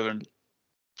different level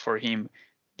for him,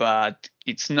 but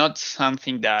it's not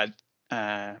something that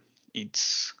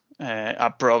it's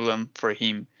a problem for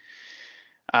him.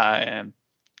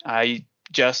 I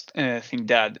just think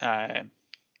that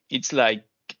it's like,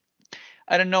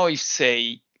 I don't know if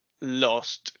say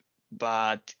lost,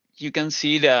 but you can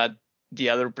see that the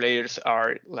other players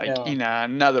are like in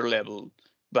another level.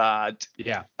 But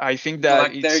yeah, I think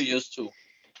that like they're used to.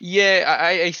 Yeah,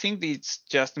 I think it's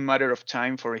just a matter of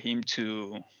time for him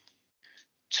to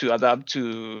adapt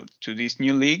to this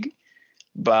new league.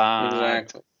 But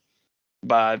Exactly.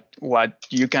 but what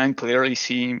you can clearly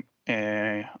see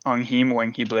on him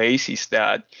when he plays is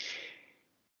that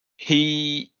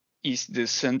he is the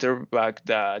center back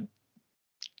that,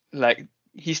 like,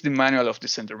 he's the manual of the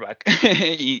center back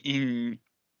in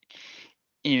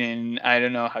I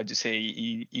don't know how to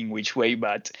say in which way,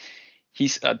 but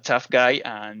he's a tough guy,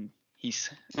 and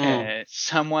he's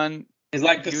someone. It's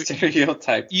like the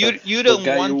stereotype. You the don't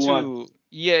guy want you to want.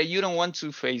 you don't want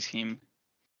to face him.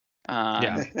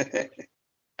 yeah.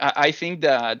 I think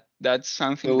that that's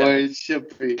something The that way it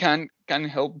should be. can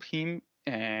help him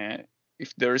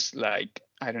if there's, like,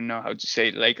 I don't know how to say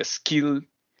it, like a skill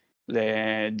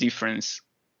difference.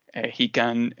 He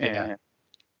can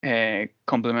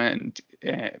complement.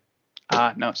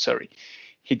 No, sorry.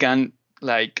 He can,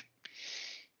 like,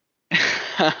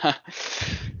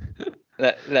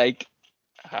 like.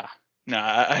 No,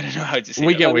 I don't know how to say.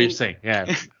 We get what you're saying.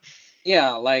 Yeah.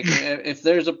 Yeah, like if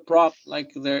there's a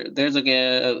like there's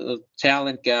a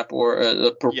talent gap or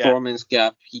a performance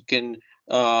gap, he can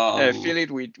fill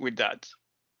it with that.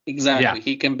 Exactly. Yeah.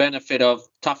 He can benefit of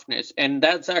toughness, and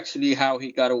that's actually how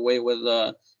he got away with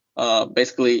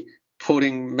basically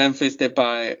putting Memphis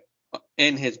Depay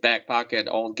in his back pocket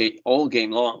all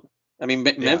game long. I mean,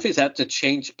 Memphis had to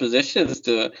change positions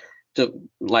to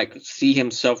like see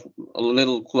himself a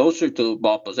little closer to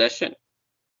ball possession.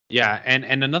 Yeah,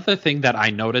 and another thing that I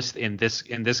noticed in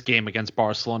this game against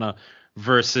Barcelona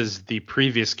versus the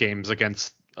previous games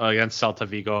against Celta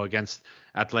Vigo, against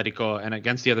Atletico, and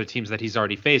against the other teams that he's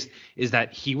already faced is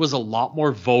that he was a lot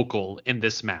more vocal in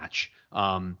this match.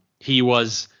 He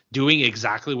was doing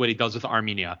exactly what he does with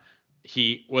Armenia.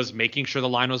 He was making sure the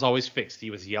line was always fixed.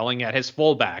 He was yelling at his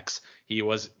fullbacks. He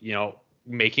was,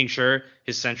 making sure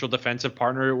his central defensive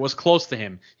partner was close to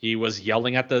him. He was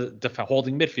yelling at the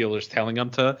holding midfielders, telling them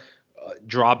to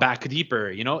draw back deeper.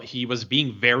 He was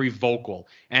being very vocal.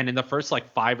 And in the first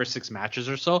 5 or 6 matches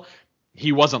or so,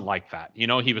 he wasn't like that.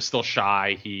 He was still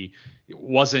shy. He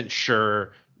wasn't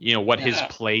sure, what his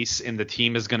place in the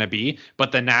team is going to be.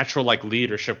 But the natural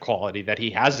leadership quality that he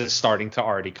has is starting to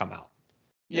already come out.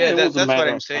 Yeah, that's what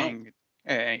I'm saying.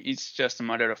 It's just a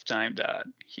matter of time that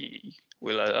he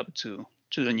will adapt to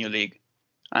the new league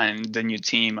and the new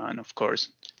team, and of course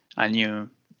a new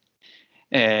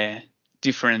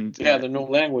different the new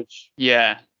language.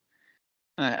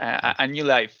 A new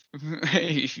life,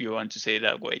 if you want to say it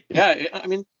that way. I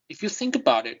mean, if you think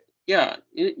about it,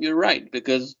 you're right,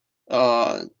 because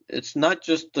it's not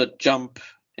just the jump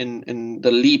in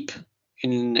the leap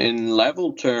in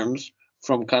level terms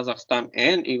from Kazakhstan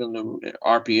and even the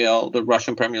RPL, the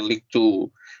Russian Premier League,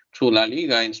 to La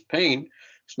Liga in Spain.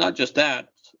 It's not just that.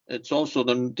 It's also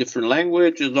the different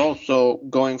language. It's also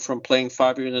going from playing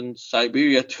 5 years in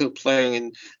Siberia to playing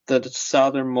in the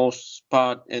southernmost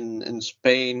spot in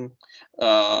Spain,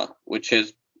 which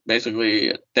is basically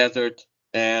a desert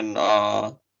and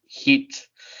heat.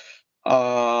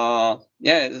 Is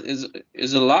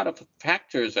a lot of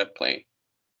factors at play.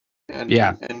 And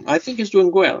I think he's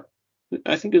doing well.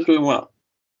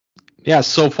 Yeah,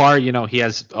 so far, he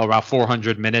has about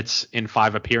 400 minutes in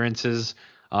 5 appearances.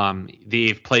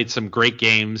 They've played some great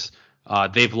games.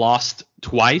 They've lost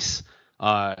twice.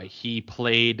 He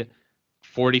played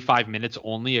 45 minutes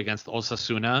only against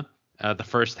Osasuna the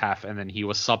first half, and then he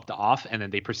was subbed off, and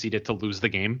then they proceeded to lose the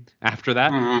game after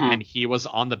that. Mm-hmm. And he was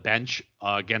on the bench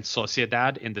against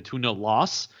Sociedad in the 2-0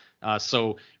 loss.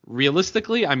 So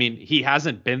realistically, I mean, he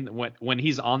hasn't been when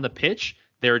he's on the pitch,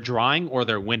 they're drawing or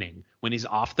they're winning. When he's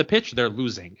off the pitch, they're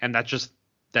losing, and that's just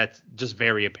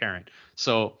very apparent.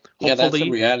 So hopefully, that's a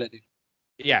reality.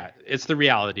 Yeah, it's the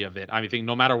reality of it. I think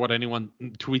no matter what anyone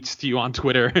tweets to you on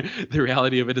Twitter, the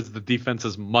reality of it is the defense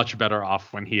is much better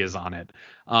off when he is on it.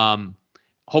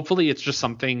 Hopefully, it's just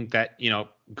something that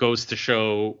goes to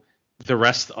show the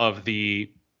rest of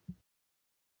the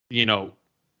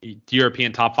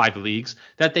European top 5 leagues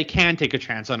that they can take a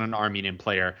chance on an Armenian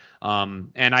player.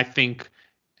 And I think,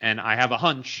 and I have a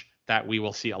hunch that we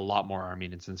will see a lot more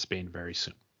Armenians in Spain very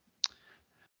soon.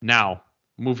 Now,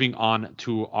 moving on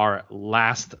to our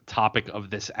last topic of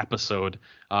this episode,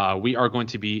 we are going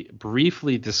to be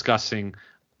briefly discussing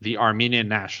the Armenian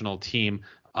national team.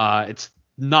 It's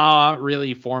not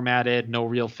really formatted, no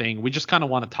real thing. We just kind of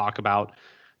want to talk about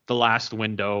the last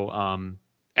window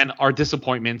and our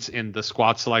disappointments in the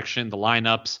squad selection, the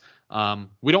lineups.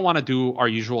 We don't want to do our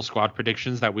usual squad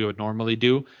predictions that we would normally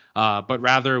do, but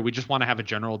rather we just want to have a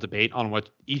general debate on what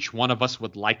each one of us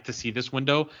would like to see this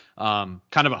window, kind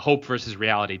of a hope versus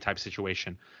reality type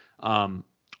situation.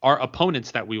 Our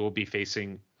opponents that we will be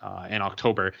facing in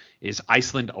October is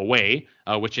Iceland away,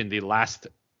 which in the last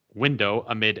window,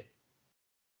 amid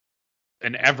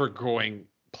an ever-growing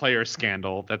player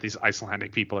scandal that these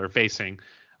Icelandic people are facing,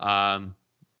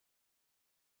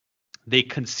 they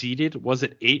conceded, was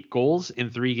it 8 goals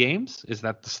in 3 games? Is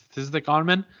that the statistic,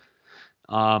 Armin?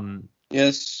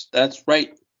 Yes, that's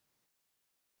right.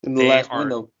 In the last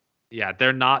window. Yeah,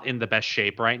 they're not in the best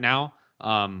shape right now,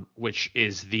 which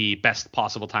is the best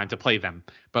possible time to play them.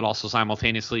 But also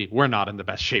simultaneously, we're not in the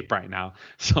best shape right now,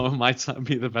 so it might not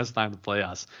be the best time to play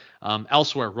us.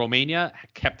 Elsewhere, Romania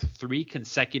kept 3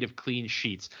 consecutive clean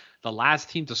sheets. The last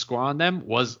team to score on them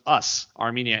was us,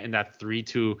 Armenia, in that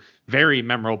 3-2 very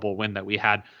memorable win that we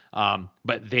had.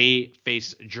 But they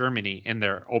face Germany in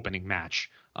their opening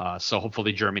match. So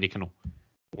hopefully Germany can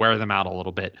wear them out a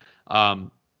little bit.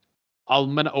 I'm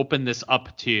going to open this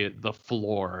up to the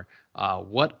floor.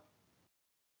 What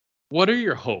are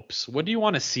your hopes? What do you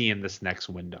want to see in this next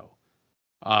window?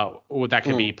 That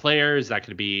could be players, that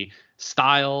could be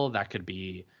style, that could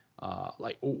be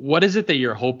what is it that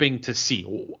you're hoping to see?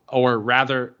 Or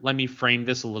rather, let me frame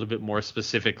this a little bit more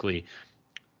specifically.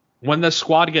 When the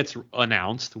squad gets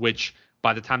announced, which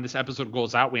by the time this episode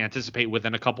goes out, we anticipate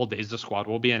within a couple of days the squad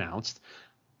will be announced.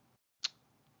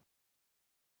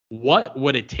 What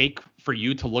would it take for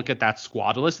you to look at that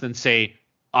squad list and say,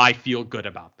 I feel good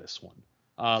about this one?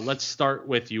 Let's start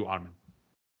with you, Armin.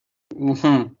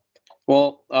 Mm-hmm.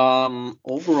 Well,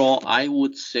 overall, I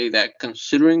would say that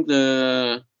considering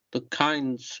the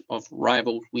kinds of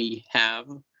rivals we have,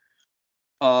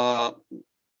 I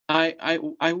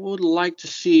would like to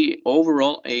see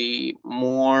overall a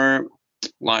more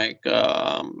like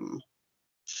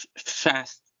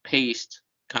fast-paced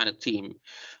kind of team.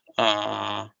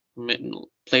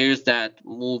 Players that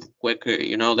move quicker,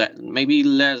 that maybe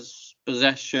less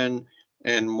possession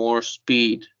and more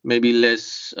speed, maybe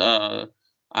less.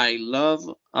 I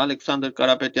love Alexander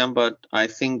Karapetyan, but I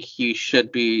think he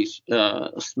should be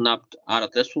snubbed out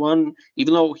of this one,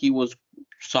 even though he was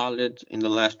solid in the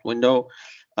last window.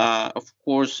 Of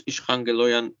course, Ishkan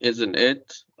Geloyan isn't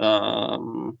it. I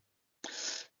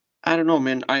don't know,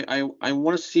 man. I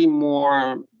want to see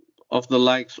more of the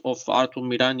likes of Artur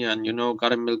Miranyan,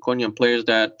 Garen Melkonian, players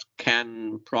that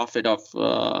can profit of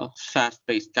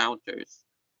fast-paced counters.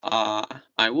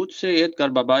 I would say Edgar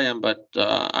Babayan, but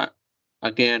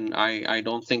again, I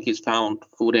don't think he's found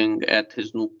footing at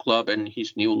his new club and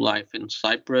his new life in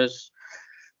Cyprus.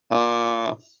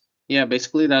 Yeah,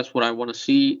 basically that's what I want to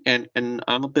see, and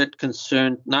I'm a bit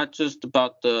concerned not just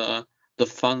about the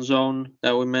fun zone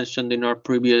that we mentioned in our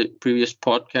previous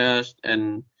podcast,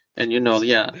 and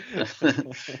yeah,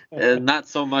 not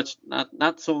so much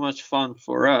fun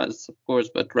for us, of course,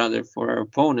 but rather for our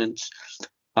opponents.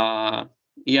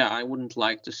 Yeah, I wouldn't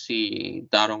like to see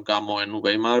Daron Gamo and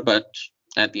Weimar, but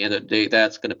at the end of the day,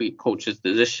 that's going to be coach's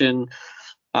decision.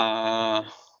 But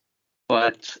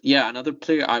yeah, another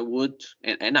player I would,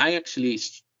 and I actually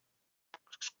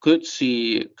could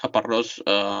see Caparrós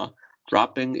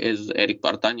dropping is Eric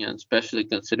Vardanyan, especially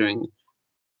considering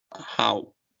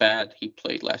how bad he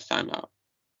played last time out.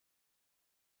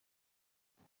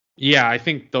 Yeah, I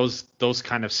think those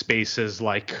kind of spaces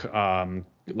like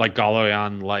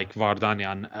Galoyan, like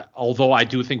Vardanyan, although I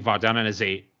do think Vardanyan is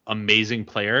a amazing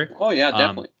player. Oh yeah,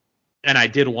 definitely. And I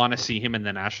did want to see him in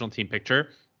the national team picture.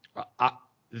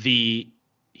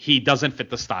 He doesn't fit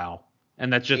the style,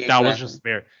 and that's just exactly. That was just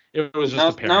fair. It was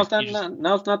just apparent.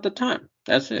 Now's not the time.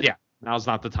 That's it. Yeah, now's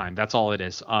not the time. That's all it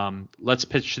is. Let's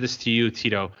pitch this to you,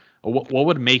 Tito. What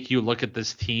would make you look at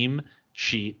this team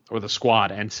sheet or the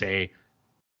squad and say,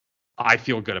 I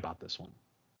feel good about this one?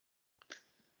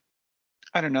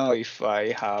 I don't know if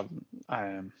I have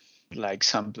like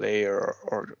some player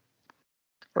or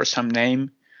some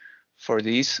name for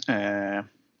this. I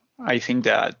think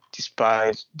that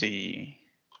despite the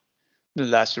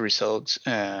last results,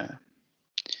 the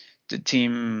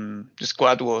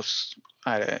squad was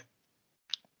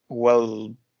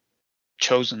well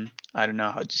chosen. I don't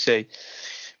know how to say,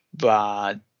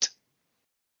 but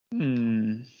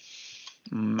I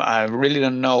really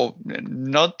don't know.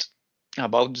 Not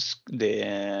about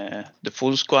the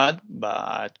full squad,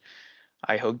 but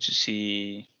I hope to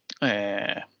see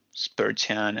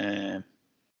Spurtian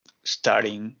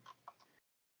starting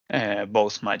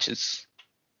both matches.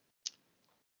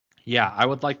 Yeah, I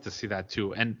would like to see that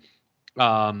too. And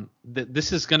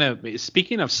this is gonna.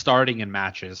 Speaking of starting in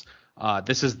matches,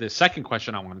 this is the second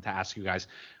question I wanted to ask you guys.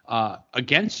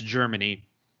 Against Germany,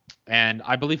 and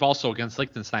I believe also against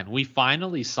Liechtenstein, we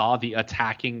finally saw the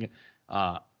attacking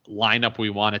lineup we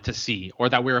wanted to see, or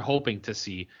that we were hoping to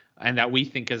see, and that we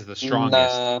think is the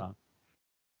strongest.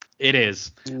 It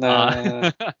is.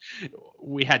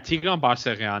 We had Tigran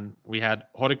Barseghian, we had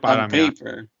Horik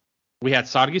Bayramian, we had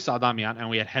Sargis Adamian, and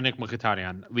we had Henrik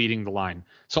Mkhitaryan leading the line.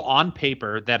 So on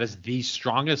paper, that is the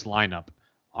strongest lineup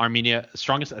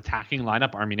strongest attacking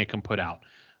lineup Armenia can put out.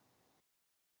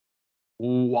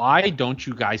 Why don't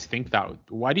you guys think that?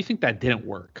 Why do you think that didn't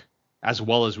work as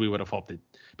well as we would have hoped it?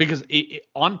 Because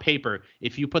on paper,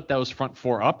 if you put those front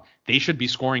four up, they should be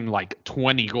scoring like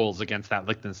 20 goals against that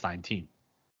Liechtenstein team.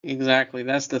 Exactly,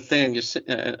 that's the thing.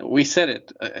 We said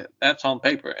it. That's on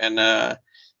paper,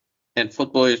 and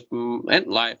football is and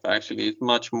life actually is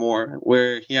much more.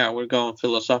 We're going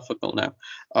philosophical now.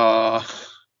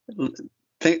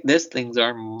 These things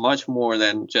are much more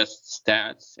than just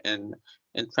stats and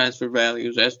transfer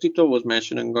values. As Tito was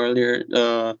mentioning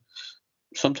earlier,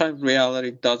 sometimes reality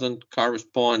doesn't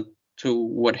correspond to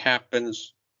what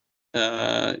happens,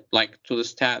 like to the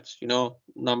stats.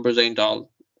 Numbers ain't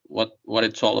all what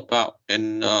it's all about,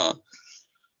 and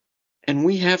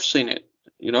we have seen it.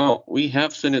 We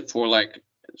have seen it for like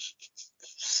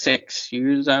 6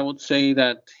 years. I would say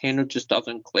that Henry just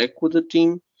doesn't click with the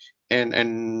team,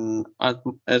 and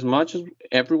as much as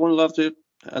everyone loves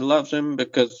him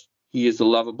because he is a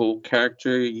lovable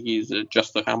character. He's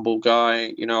just a humble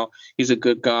guy. He's a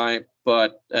good guy,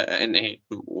 but and a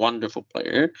wonderful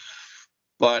player.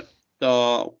 But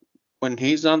when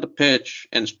he's on the pitch,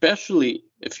 and especially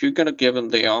if you're gonna give him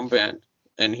the armband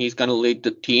and he's gonna lead the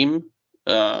team,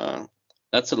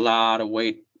 that's a lot of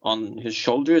weight on his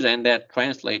shoulders, and that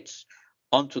translates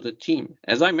onto the team.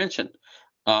 As I mentioned,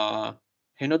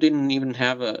 Heno didn't even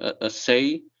have a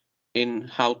say in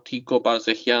how Tico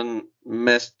Barsegian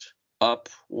messed up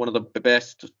one of the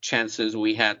best chances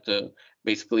we had to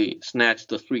basically snatch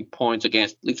the 3 points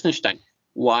against Liechtenstein.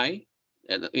 Why?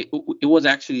 It was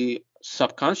actually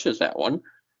subconscious, that one.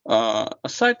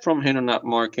 Aside from Heno not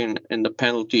marking in the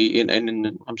penalty in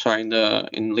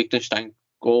Liechtenstein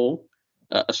goal,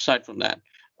 aside from that,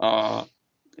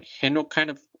 Heno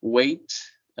kind of wait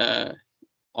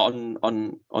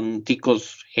on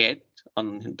Tico's head,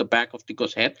 on the back of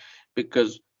Tico's head,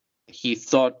 because he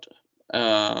thought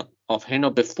of Heno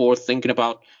before thinking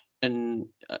about an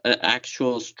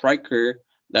actual striker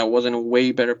that was in a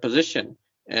way better position,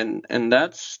 and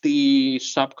that's the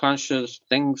subconscious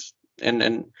things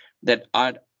and that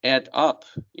add up.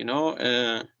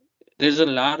 There's a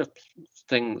lot of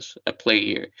things at play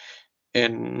here,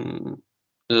 and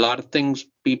a lot of things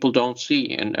people don't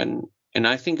see, and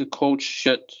I think a coach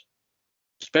should,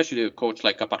 especially a coach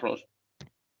like Caparrós.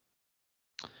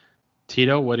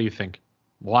 Tito, what do you think?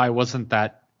 Why wasn't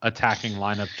that attacking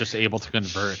lineup just able to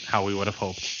convert how we would have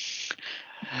hoped?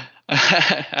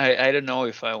 I don't know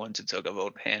if I want to talk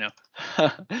about Heno,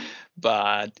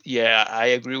 but yeah, I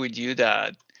agree with you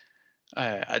that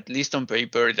at least on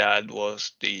paper that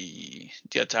was the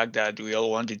attack that we all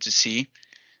wanted to see.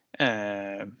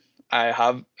 I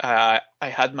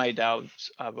had my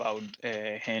doubts about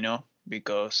Heno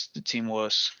because the team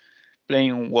was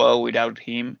playing well without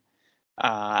him,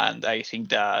 and I think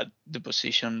that the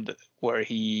position where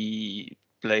he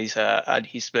plays at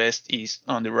his best is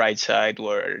on the right side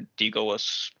where Tigo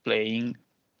was playing,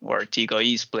 where Tigo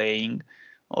is playing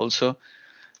also,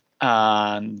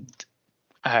 and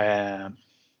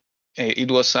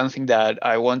it was something that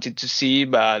I wanted to see,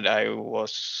 but I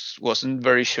wasn't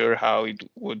very sure how it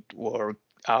would work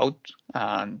out,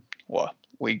 and well,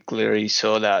 we clearly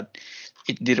saw that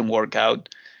it didn't work out.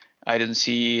 I don't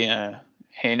see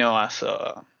Heno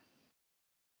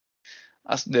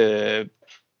as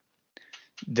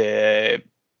the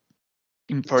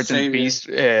important Savior. Piece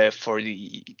for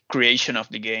the creation of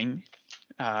the game.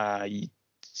 I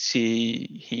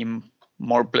see him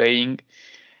more playing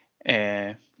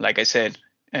like I said,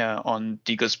 on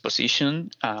Tico's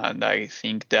position, and I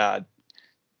think that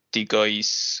Tico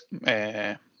is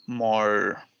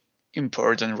more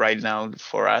important right now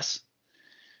for us.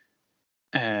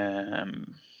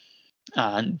 And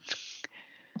I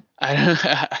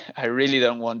really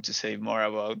don't want to say more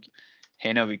about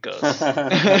Heno because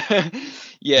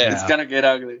it's gonna get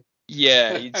ugly.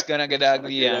 Yeah, it's gonna get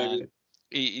ugly, and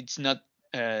it's not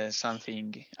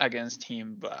something against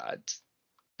him, but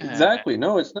exactly,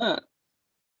 no, it's not.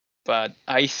 But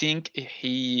I think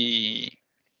he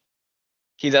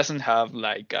doesn't have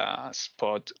like a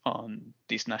spot on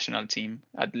this national team,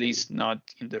 at least not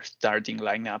in the starting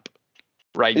lineup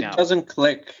right now. It doesn't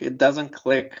click. It doesn't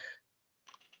click.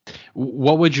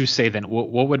 What would you say then?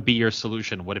 What would be your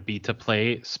solution? Would it be to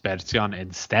play Sperzian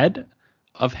instead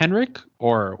of Henrik,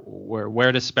 or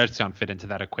where does Sperzian fit into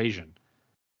that equation?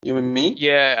 You and me?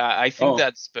 Yeah, I think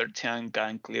that Sperzian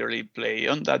can clearly play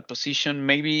on that position.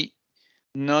 Maybe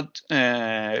not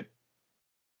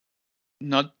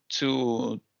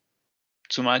too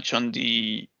much on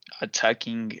the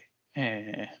attacking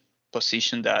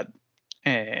position that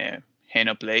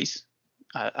Heno plays.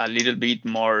 A little bit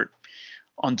more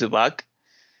on the back,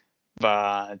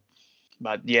 but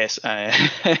yes, I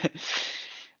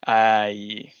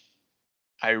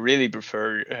really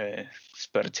prefer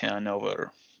Spertian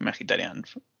over Mkhitaryan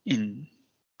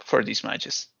for these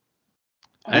matches.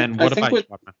 And what about you?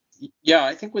 Yeah,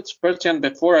 I think with Spertian,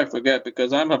 before I forget,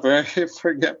 because I'm a very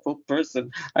forgetful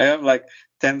person, I have like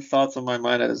 10 thoughts on my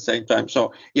mind at the same time.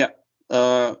 So yeah,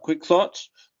 quick thoughts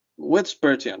with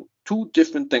Spertian. Two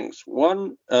different things.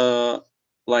 One,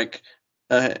 like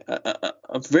a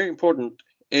very important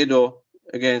Edo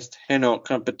against Heno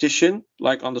competition,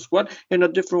 like on the squad, and a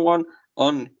different one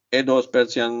on Edo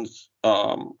Spertian's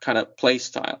kind of play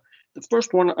style. The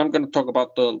first one, I'm going to talk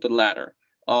about the latter.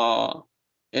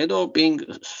 Edo being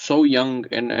so young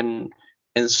and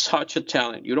such a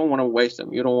talent, you don't want to waste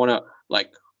him. You don't want to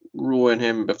like ruin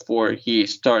him before he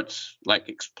starts like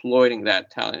exploiting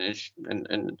that talent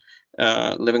and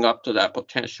living up to that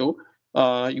potential.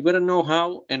 You gotta know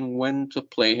how and when to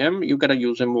play him. You gotta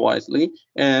use him wisely.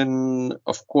 And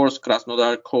of course,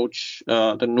 Krasnodar coach,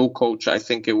 the new coach, I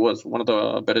think it was one of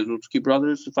the Berezutsky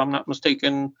brothers, if I'm not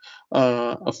mistaken,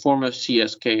 a former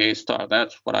CSKA star.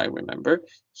 That's what I remember.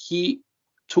 He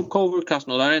took over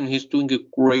Krasnodar and he's doing a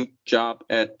great job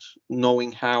at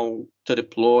knowing how to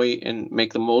deploy and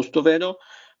make the most of it.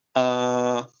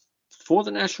 For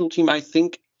the national team, I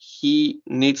think he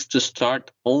needs to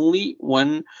start only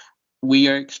when we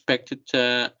are expected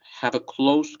to have a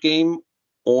close game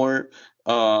or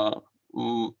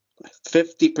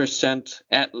 50%,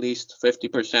 at least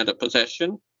 50% of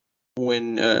possession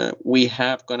when we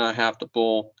have gonna have the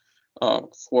ball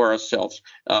for ourselves.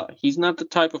 He's not the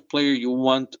type of player you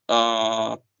want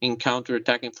in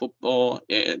counter-attacking football.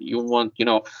 You want,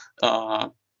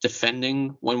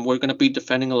 defending when we're gonna be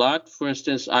defending a lot. For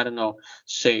instance, I don't know,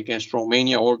 say against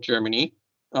Romania or Germany,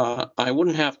 I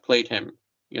wouldn't have played him,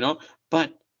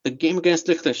 But the game against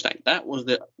Liechtenstein, that was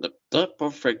the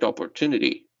perfect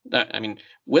opportunity.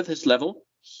 With his level,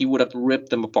 he would have ripped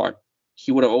them apart.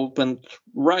 He would have opened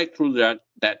right through that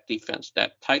defense,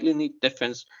 that tightly knit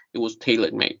defense. It was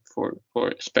tailor made for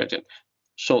Spertian.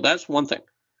 So that's one thing.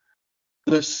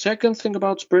 The second thing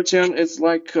about Spertian is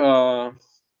like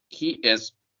he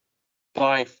is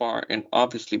by far and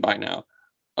obviously by now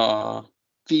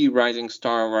the rising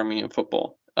star of Armenian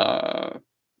football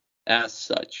as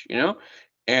such,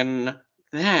 and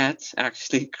that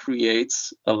actually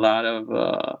creates a lot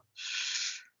of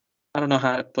I don't know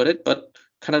how to put it, but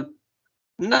kind of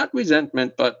not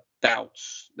resentment, but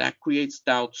doubts. That creates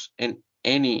doubts in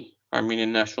any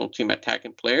Armenian national team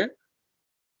attacking player.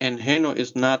 And Heno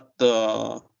is not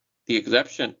the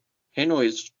exception. Heno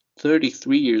is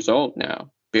 33 years old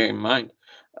now, bear in mind,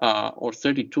 or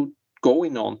 32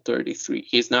 going on 33.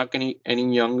 He's not getting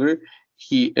any younger.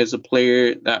 He is a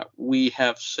player that we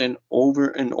have seen over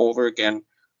and over again.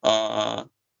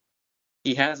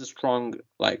 He has a strong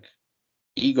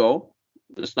ego.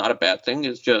 It's not a bad thing.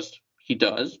 It's just he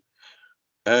does.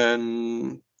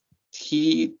 And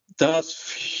he does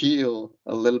feel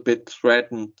a little bit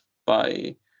threatened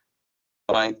by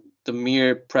the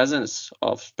mere presence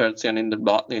of Spertian in the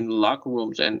locker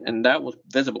rooms, and that was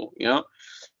visible,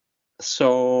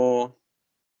 So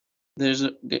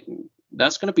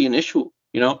that's going to be an issue,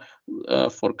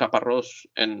 for Caparrós,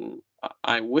 and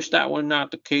I wish that were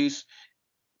not the case.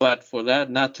 But for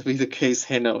that not to be the case,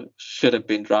 Heno should have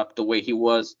been dropped the way he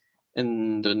was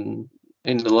in the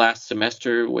last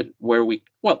semester,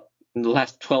 in the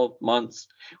last 12 months,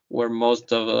 where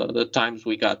most of the times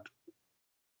we got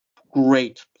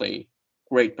great play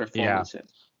great performances.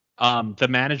 The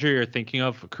manager you're thinking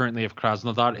of currently of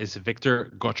Krasnodar is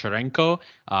Viktor Gocharenko.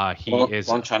 He is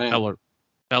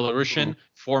Belarusian,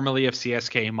 formerly of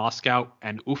CSKA Moscow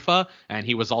and Ufa, and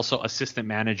he was also assistant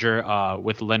manager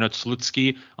with Leonid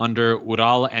Slutsky under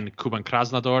Ural and Kuban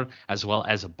Krasnodar, as well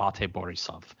as Bate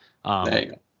Borisov. There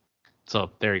you go.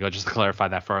 So there you go. Just to clarify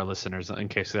that for our listeners, in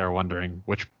case they're wondering,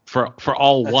 which for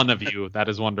all one of you that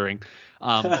is wondering.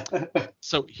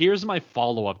 So here's my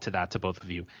follow-up to that to both of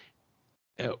you.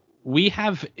 We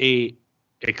have a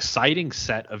exciting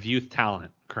set of youth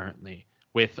talent currently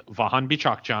with Vahan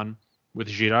Bichakjan, with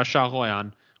Gira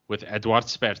Sharoyan, with Eduard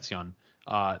Spertian.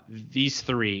 These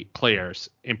three players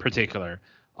in particular,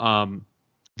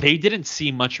 they didn't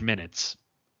see much minutes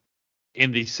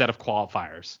in the set of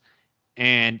qualifiers.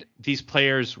 And these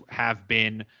players have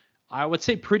been, I would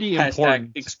say, pretty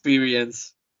important.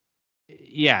 Experience.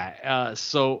 Yeah.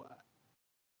 So,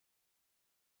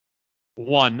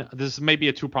 one, this may be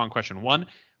a two-pronged question. One,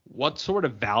 what sort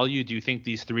of value do you think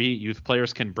these three youth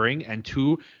players can bring? And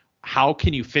two, how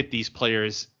can you fit these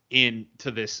players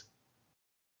into the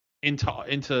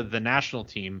national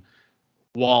team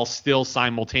while still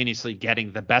simultaneously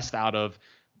getting the best out of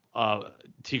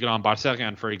Tigran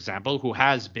Barseghian, for example, who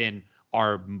has been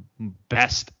our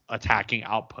best attacking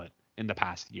output in the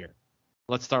past year?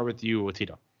 Let's start with you,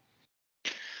 Tito.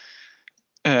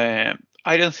 I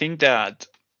don't think that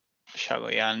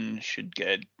Shagoyan should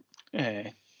get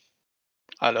a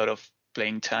lot of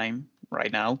playing time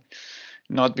right now.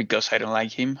 Not because I don't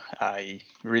like him. I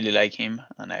really like him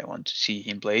and I want to see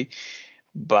him play.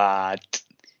 But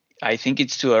I think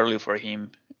it's too early for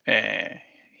him.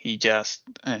 He just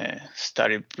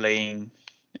started playing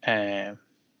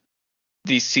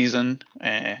this season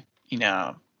in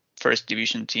a first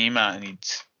division team, and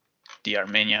it's the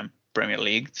Armenian Premier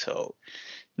League. So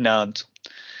not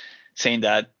saying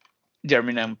that the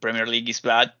Armenian Premier League is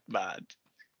bad, but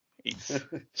it's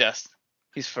just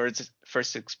his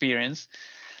first experience.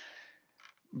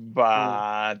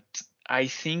 But I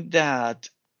think that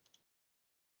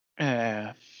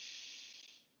yeah,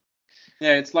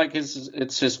 it's like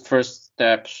it's his first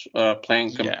steps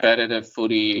playing competitive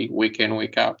footy week in,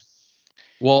 week out.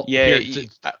 Well, yeah,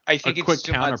 I think a quick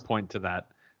counterpoint to that.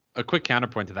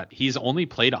 He's only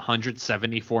played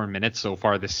 174 minutes so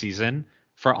far this season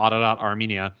for Ararat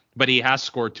Armenia, but he has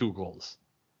scored 2 goals.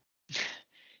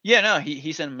 Yeah, no,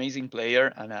 he's an amazing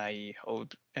player, and I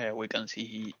hope we can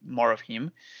see more of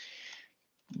him.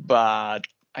 But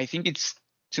I think it's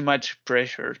too much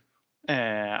pressure,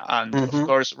 and of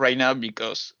course, right now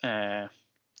because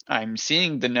I'm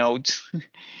seeing the notes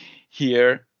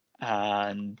here,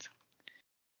 and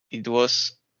it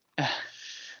was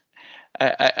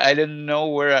I don't know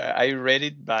where I read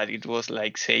it, but it was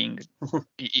like saying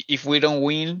if we don't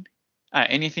win,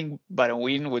 anything but a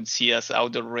win would see us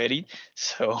out already.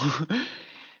 So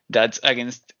that's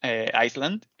against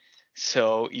Iceland.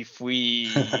 So if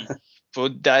we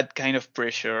put that kind of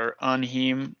pressure on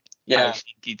him, I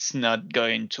think it's not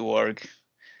going to work.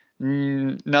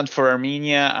 Not for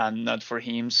Armenia and not for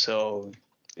him. So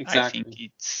exactly. I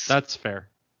think that's fair.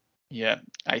 Yeah,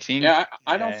 I think. Yeah,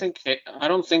 I don't think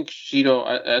Giro.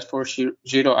 As for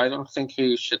Giro, I don't think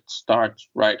he should start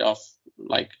right off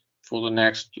like for the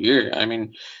next year. I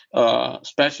mean,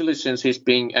 especially since he's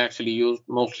being actually used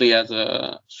mostly as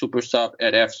a super sub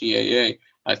at FCAA.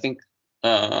 I think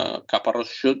Caparros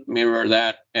should mirror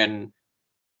that and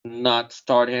not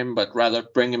start him, but rather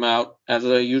bring him out as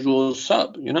a usual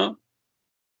sub. You know?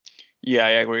 Yeah,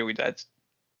 I agree with that.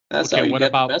 That's how you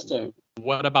get the best of him.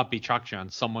 What about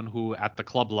Bichakjan, someone who at the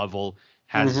club level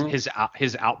has his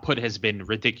output has been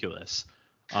ridiculous,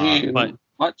 but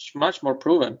much more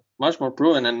proven,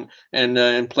 and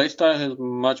in playstyle he's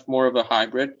much more of a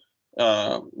hybrid.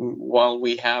 While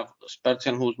we have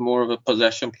Spertian, who's more of a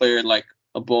possession player, like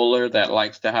a bowler that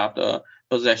likes to have the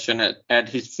possession at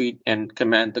his feet and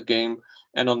command the game.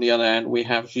 And on the other hand, we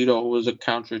have Giro, who is a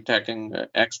counter-attacking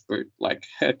expert, like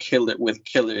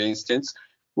killer instincts.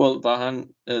 Well, Vahan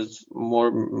is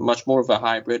much more of a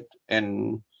hybrid,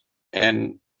 and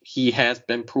he has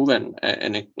been proven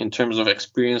in terms of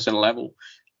experience and level.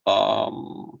 I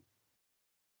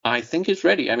think he's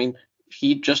ready. I mean,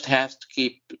 he just has to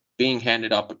keep being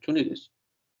handed opportunities.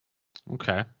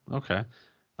 Okay.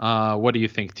 What do you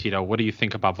think, Tito? What do you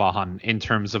think about Vahan in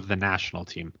terms of the national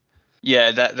team?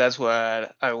 Yeah, that's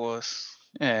what I was.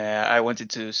 I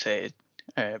wanted to say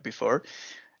it before.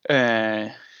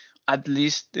 At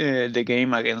least the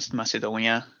game against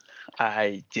Macedonia,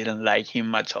 I didn't like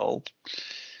him at all.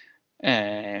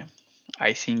 I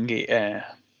think it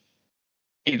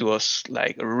was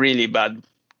like a really bad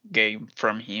game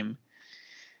from him.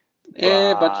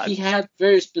 But he had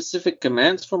very specific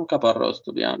commands from Caparrós,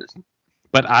 to be honest.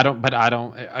 But I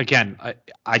don't. Again,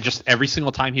 I just every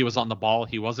single time he was on the ball,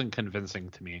 he wasn't convincing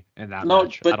to me in that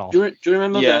match at all. Do you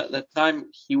remember the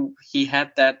time he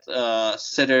had that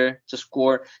sitter to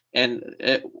score, and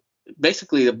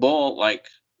basically the ball like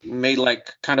made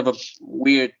like kind of a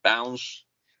weird bounce,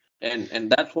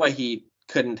 and that's why he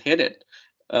couldn't hit it.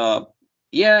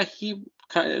 He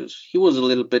was a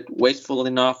little bit wasteful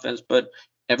in offense, but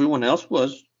everyone else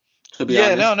was, to be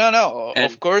honest. No.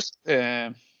 And, of course.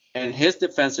 And his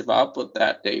defensive output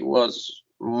that day was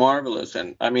marvelous.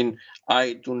 And I mean,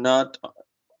 I do not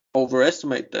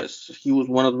overestimate this. He was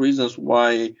one of the reasons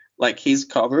why, like, his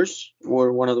covers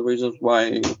were one of the reasons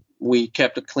why we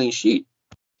kept a clean sheet.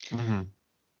 Mm-hmm.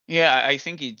 Yeah, I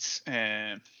think it's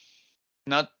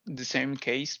not the same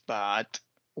case, but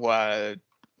what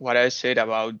I said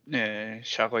about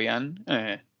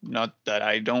Shagoyan, not that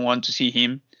I don't want to see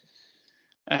him.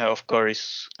 Of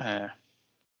course,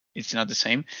 it's not the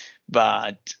same,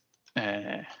 but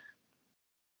at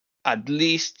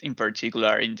least in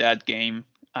particular in that game,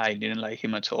 I didn't like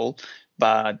him at all.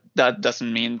 But that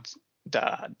doesn't mean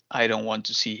that I don't want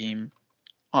to see him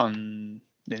on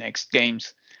the next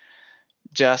games.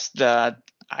 Just that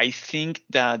I think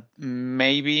that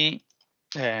maybe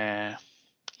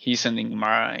he's in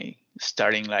my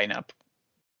starting lineup.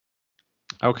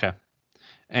 Okay.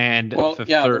 And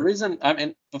the reason, I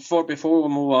mean, before we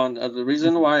move on, the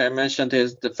reason why I mentioned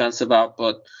his defensive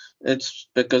output, it's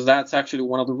because that's actually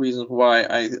one of the reasons why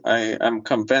I am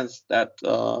convinced that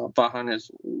Vahan is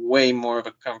way more of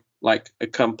a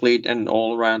complete and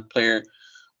all-around player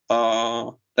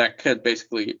that could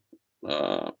basically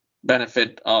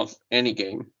benefit of any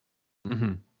game,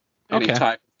 any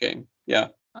type of game. Yeah,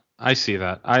 I see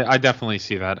that. I definitely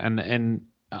see that, and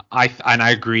I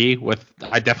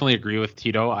definitely agree with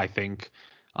Tito. I think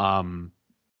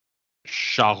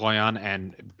Shagoyan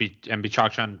and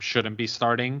Bichakchan shouldn't be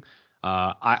starting.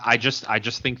 I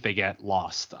just think they get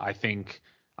lost. I think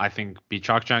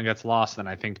Bichakchan gets lost, and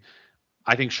I think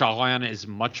Shagoyan is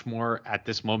much more at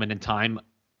this moment in time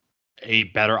a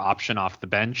better option off the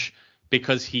bench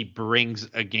because he brings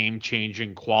a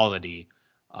game-changing quality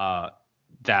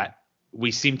that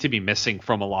we seem to be missing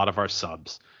from a lot of our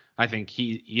subs. I think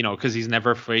because he's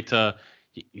never afraid to.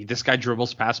 This guy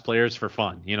dribbles past players for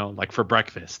fun, like for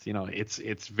breakfast.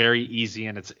 It's very easy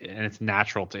and it's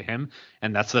natural to him,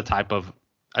 and that's the type of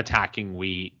attacking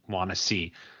we want to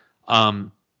see.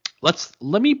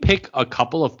 Let me pick a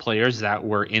couple of players that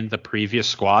were in the previous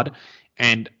squad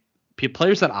and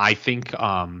players that I think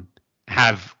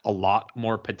have a lot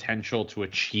more potential to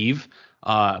achieve,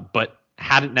 but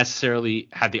hadn't necessarily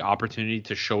had the opportunity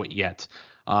to show it yet.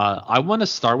 I want to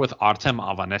start with Artem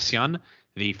Avanesyan,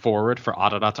 the forward for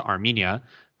Ararat Armenia,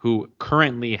 who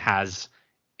currently has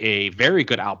a very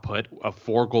good output of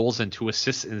 4 goals and 2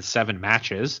 assists in 7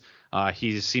 matches.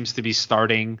 He seems to be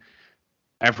starting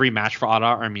every match for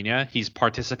Ararat Armenia. He's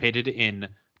participated in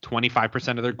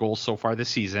 25% of their goals so far this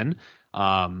season.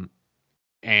 And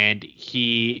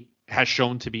he has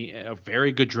shown to be a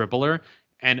very good dribbler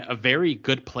and a very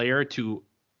good player to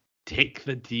take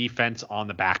the defense on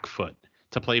the back foot,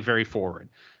 to play very forward.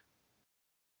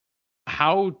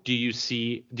 How do you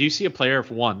see a player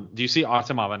of one? Do you see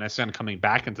Artem Avanesyan coming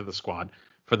back into the squad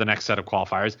for the next set of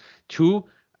qualifiers? 2,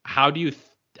 how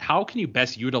can you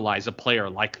best utilize a player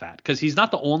like that? Because he's not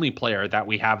the only player that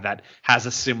we have that has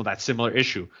that similar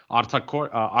issue.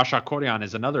 Arshak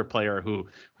is another player who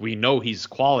we know he's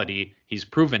quality, he's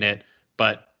proven it,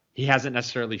 but he hasn't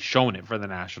necessarily shown it for the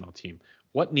national team.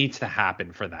 What needs to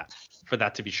happen for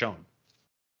that to be shown?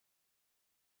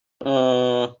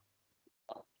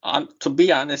 To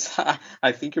be honest,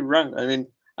 I think you're wrong. I mean,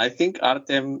 I think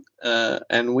Artem,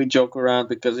 and we joke around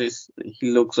because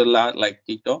he looks a lot like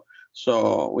Tito,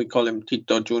 so we call him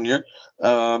Tito Jr.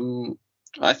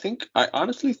 I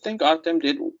honestly think Artem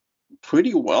did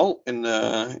pretty well in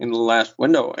the last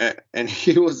window, and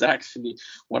he was actually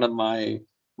one of my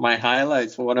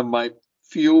highlights, one of my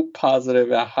few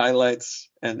positive highlights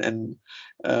and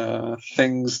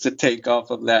things to take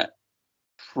off of that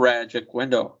tragic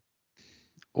window.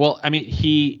 Well, I mean,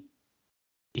 he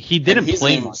didn't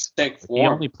play much.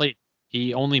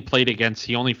 He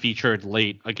only featured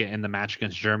late again in the match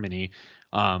against Germany.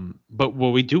 But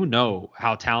we do know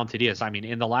how talented he is. I mean,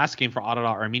 in the last game for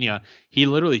Ararat Armenia, he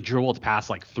literally dribbled past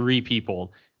like 3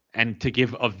 people and to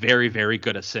give a very, very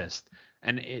good assist.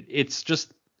 And it's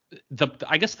just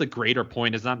I guess the greater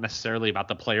point is not necessarily about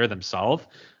the player themselves,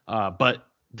 but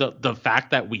the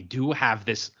fact that we do have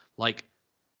this like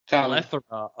plethora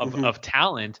of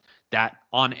talent that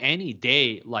on any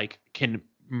day like can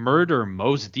murder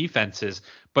most defenses,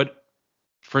 but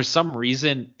for some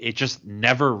reason, it just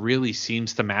never really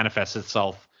seems to manifest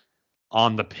itself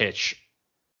on the pitch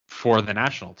for the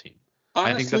national team.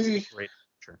 I think that's a great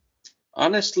picture.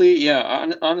 Honestly,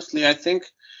 I think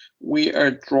we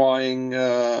are drawing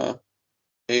a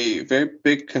very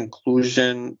big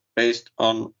conclusion based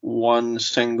on one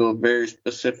single, very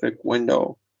specific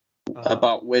window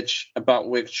about which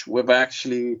we've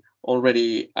actually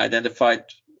already identified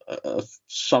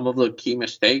some of the key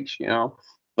mistakes,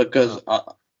 because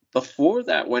before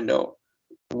that window,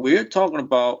 we're talking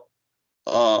about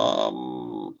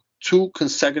 2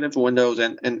 consecutive windows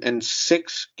and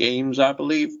 6 games, I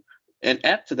believe. And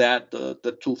add to that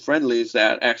the 2 friendlies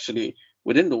that actually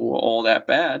we didn't do all that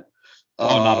bad.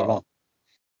 Not at all.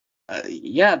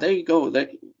 Yeah, there you go.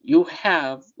 You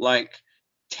have like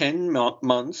 10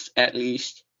 months at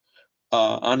least,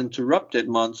 uninterrupted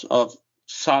months of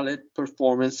solid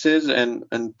performances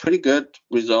and pretty good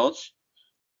results.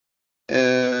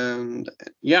 And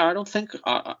yeah, I don't think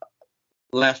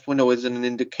last window is an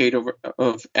indicator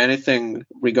of anything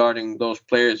regarding those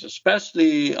players,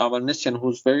 especially Avanesian,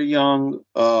 who's very young,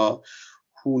 who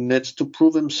needs to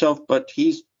prove himself, but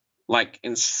he's like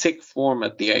in sick form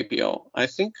at the IPL. I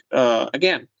think,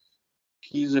 again,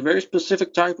 he's a very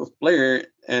specific type of player,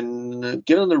 and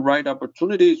given the right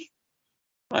opportunities,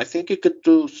 I think he could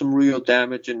do some real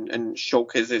damage and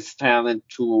showcase his talent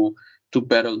to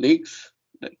better leagues.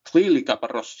 Clearly,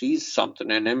 Caparrós sees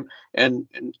something in him, and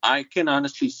I can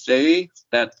honestly say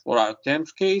that for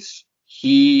Artem's case,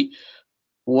 he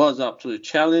was up to the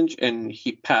challenge and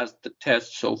he passed the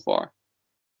test so far.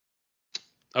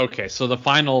 Okay, so the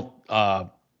final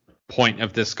point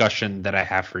of discussion that I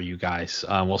have for you guys,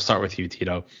 we'll start with you,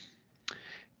 Tito.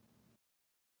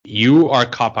 You are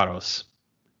Caparrós.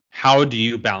 How do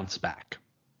you bounce back?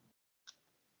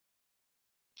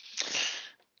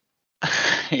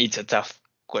 It's a tough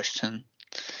question.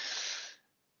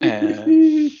 Give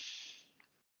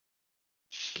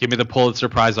me the Pulitzer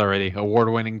Prize already.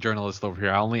 Award-winning journalist over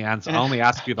here. I only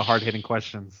ask you the hard-hitting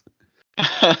questions.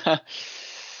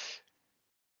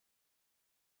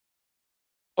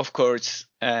 Of course,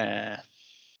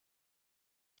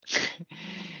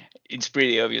 it's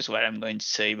pretty obvious what I'm going to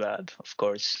say, but of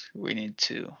course we need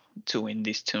to win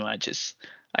these 2 matches.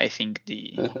 I think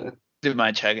the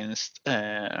match against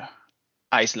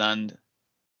Iceland,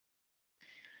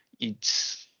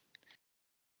 it's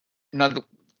not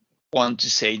want to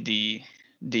say the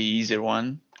easier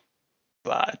one,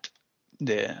 but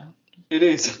it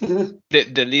is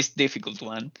the least difficult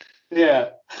one.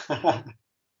 Yeah.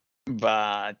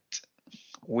 But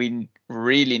we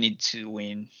really need to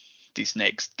win this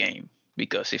next game,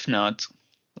 because if not,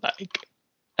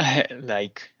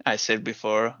 like I said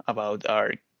before about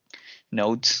our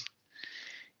notes,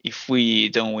 if we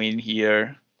don't win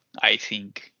here, I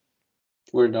think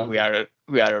we're done. We are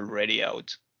already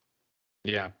out.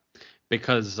 Yeah,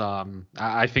 because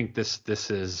I think this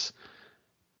is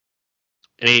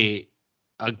a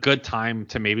good time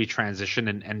to maybe transition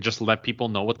and just let people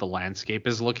know what the landscape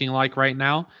is looking like right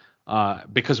now,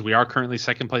 because we are currently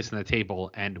second place in the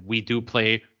table, and we do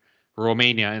play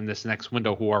Romania in this next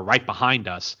window, who are right behind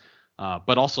us,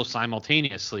 but also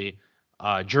simultaneously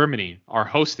Germany are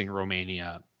hosting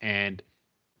Romania, and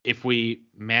if we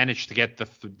manage to get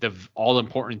the all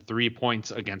important 3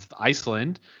 points against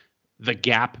Iceland, the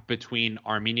gap between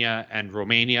Armenia and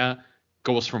Romania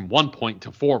goes from 1 point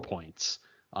to 4 points,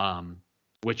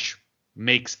 which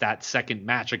makes that second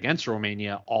match against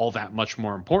Romania all that much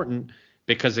more important,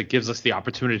 because it gives us the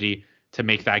opportunity to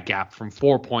make that gap from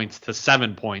 4 points to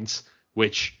 7 points,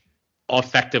 which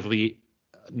effectively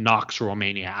knocks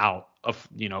Romania out of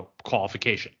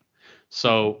qualification.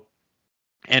 So,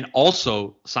 and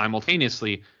also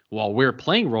simultaneously, while we're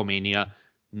playing Romania,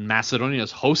 Macedonia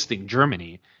is hosting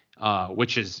Germany,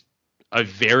 which is a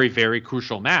very, very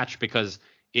crucial match, because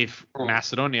if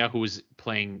Macedonia, who is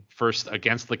playing first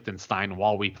against Liechtenstein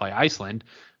while we play Iceland,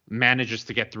 manages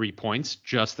to get 3 points,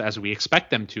 just as we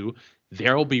expect them to,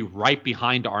 they'll be right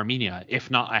behind Armenia, if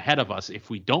not ahead of us, if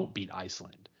we don't beat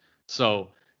Iceland.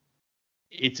 So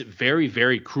it's very,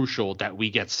 very crucial that we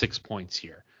get 6 points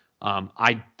here.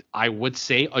 I would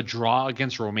say a draw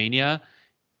against Romania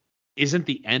isn't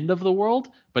the end of the world,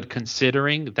 but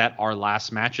considering that our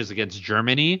last match is against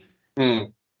Germany,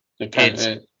 it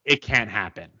can't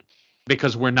happen,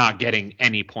 because we're not getting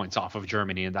any points off of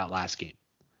Germany in that last game.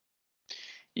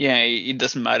 Yeah, it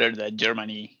doesn't matter that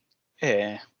Germany,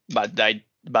 but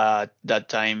that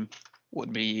time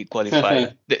would be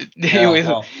qualified. They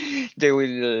will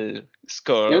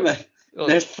score.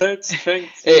 Their third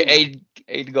strength.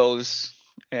 8 goals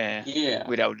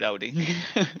without doubting.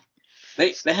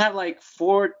 They have like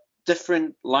 4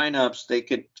 different lineups they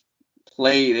could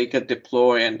play, they could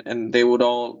deploy, and they would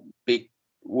all be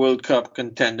World Cup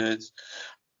contenders.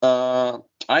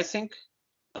 I think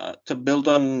to build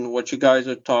on what you guys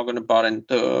are talking about and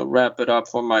to wrap it up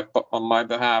on my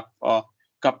behalf,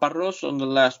 Caparrós on the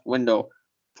last window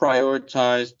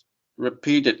prioritized,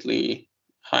 repeatedly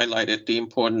highlighted the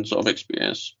importance of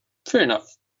experience. Fair enough.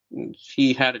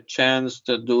 He had a chance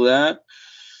to do that.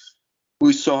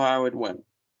 We saw how it went.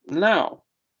 Now,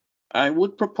 I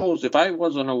would propose, if I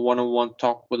was on a one-on-one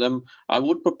talk with him, I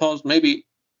would propose maybe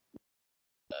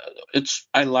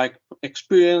I like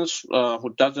experience,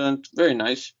 who doesn't, very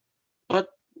nice, but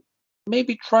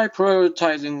maybe try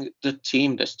prioritizing the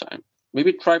team this time.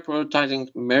 Maybe try prioritizing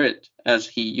merit as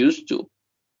he used to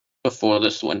before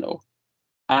this window.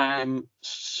 I'm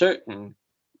certain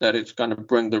that it's going to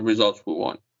bring the results we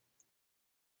want.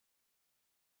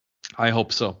 I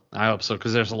hope so,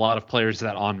 because there's a lot of players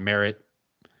that on merit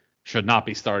should not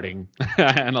be starting,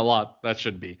 and a lot that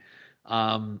should be.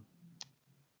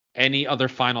 Any other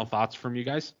final thoughts from you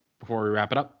guys before we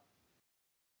wrap it up?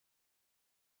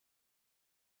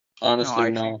 Honestly,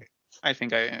 no. I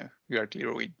think we are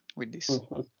clear with this.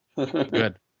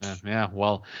 Good. Yeah.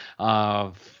 Well,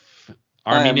 Armenia.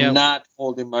 I am not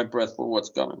holding my breath for what's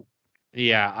coming.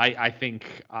 Yeah, I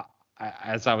think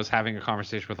as I was having a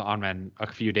conversation with Onman a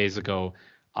few days ago,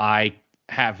 I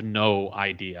have no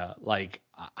idea like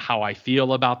how I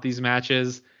feel about these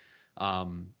matches.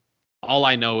 All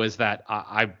I know is that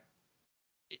I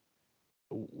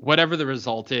whatever the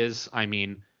result is, I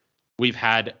mean, we've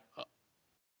had,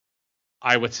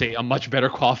 I would say, a much better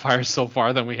qualifier so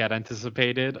far than we had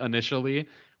anticipated initially.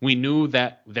 We knew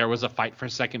that there was a fight for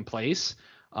second place.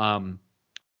 We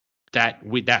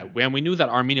knew that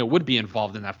Armenia would be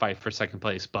involved in that fight for second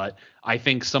place, but I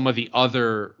think some of the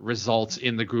other results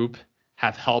in the group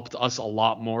have helped us a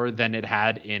lot more than it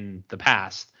had in the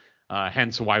past.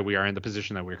 Hence why we are in the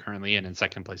position that we're currently in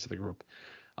second place of the group.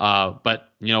 But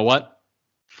you know what?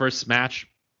 First match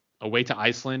away to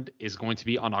Iceland is going to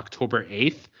be on October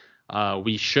 8th.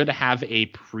 We should have a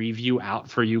preview out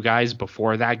for you guys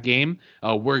before that game.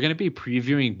 We're going to be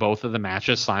previewing both of the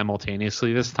matches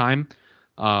simultaneously this time.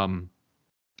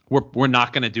 We're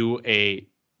not going to do a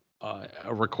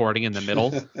recording in the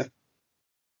middle,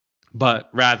 but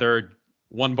rather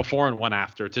one before and one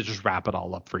after to just wrap it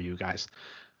all up for you guys.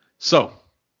 So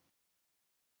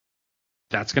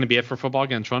that's going to be it for Football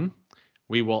Against One.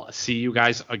 We will see you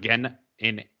guys again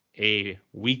in a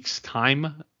week's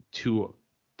time to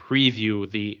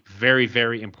preview the very,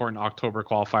 very important October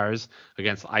qualifiers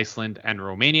against Iceland and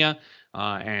Romania,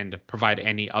 and provide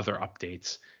any other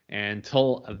updates.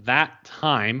 Until that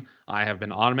time, I have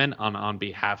been Ottoman on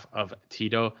behalf of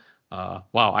Tito.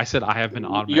 Wow, I said I have been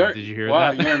Ottoman. Did you hear that?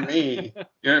 Wow, you're me.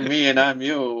 You're me and I'm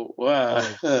you. Wow.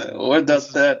 Where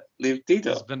does that leave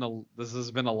Tito? This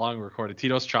has been a long recording.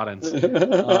 Tito's Chotins.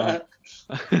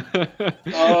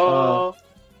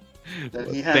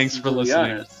 Thanks for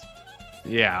listening. Honest.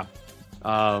 Yeah.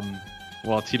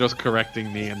 Well, Tito's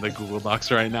correcting me in the Google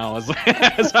Docs right now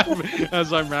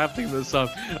as I'm wrapping this up.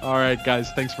 All right,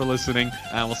 guys, thanks for listening,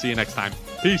 and we'll see you next time.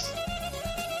 Peace.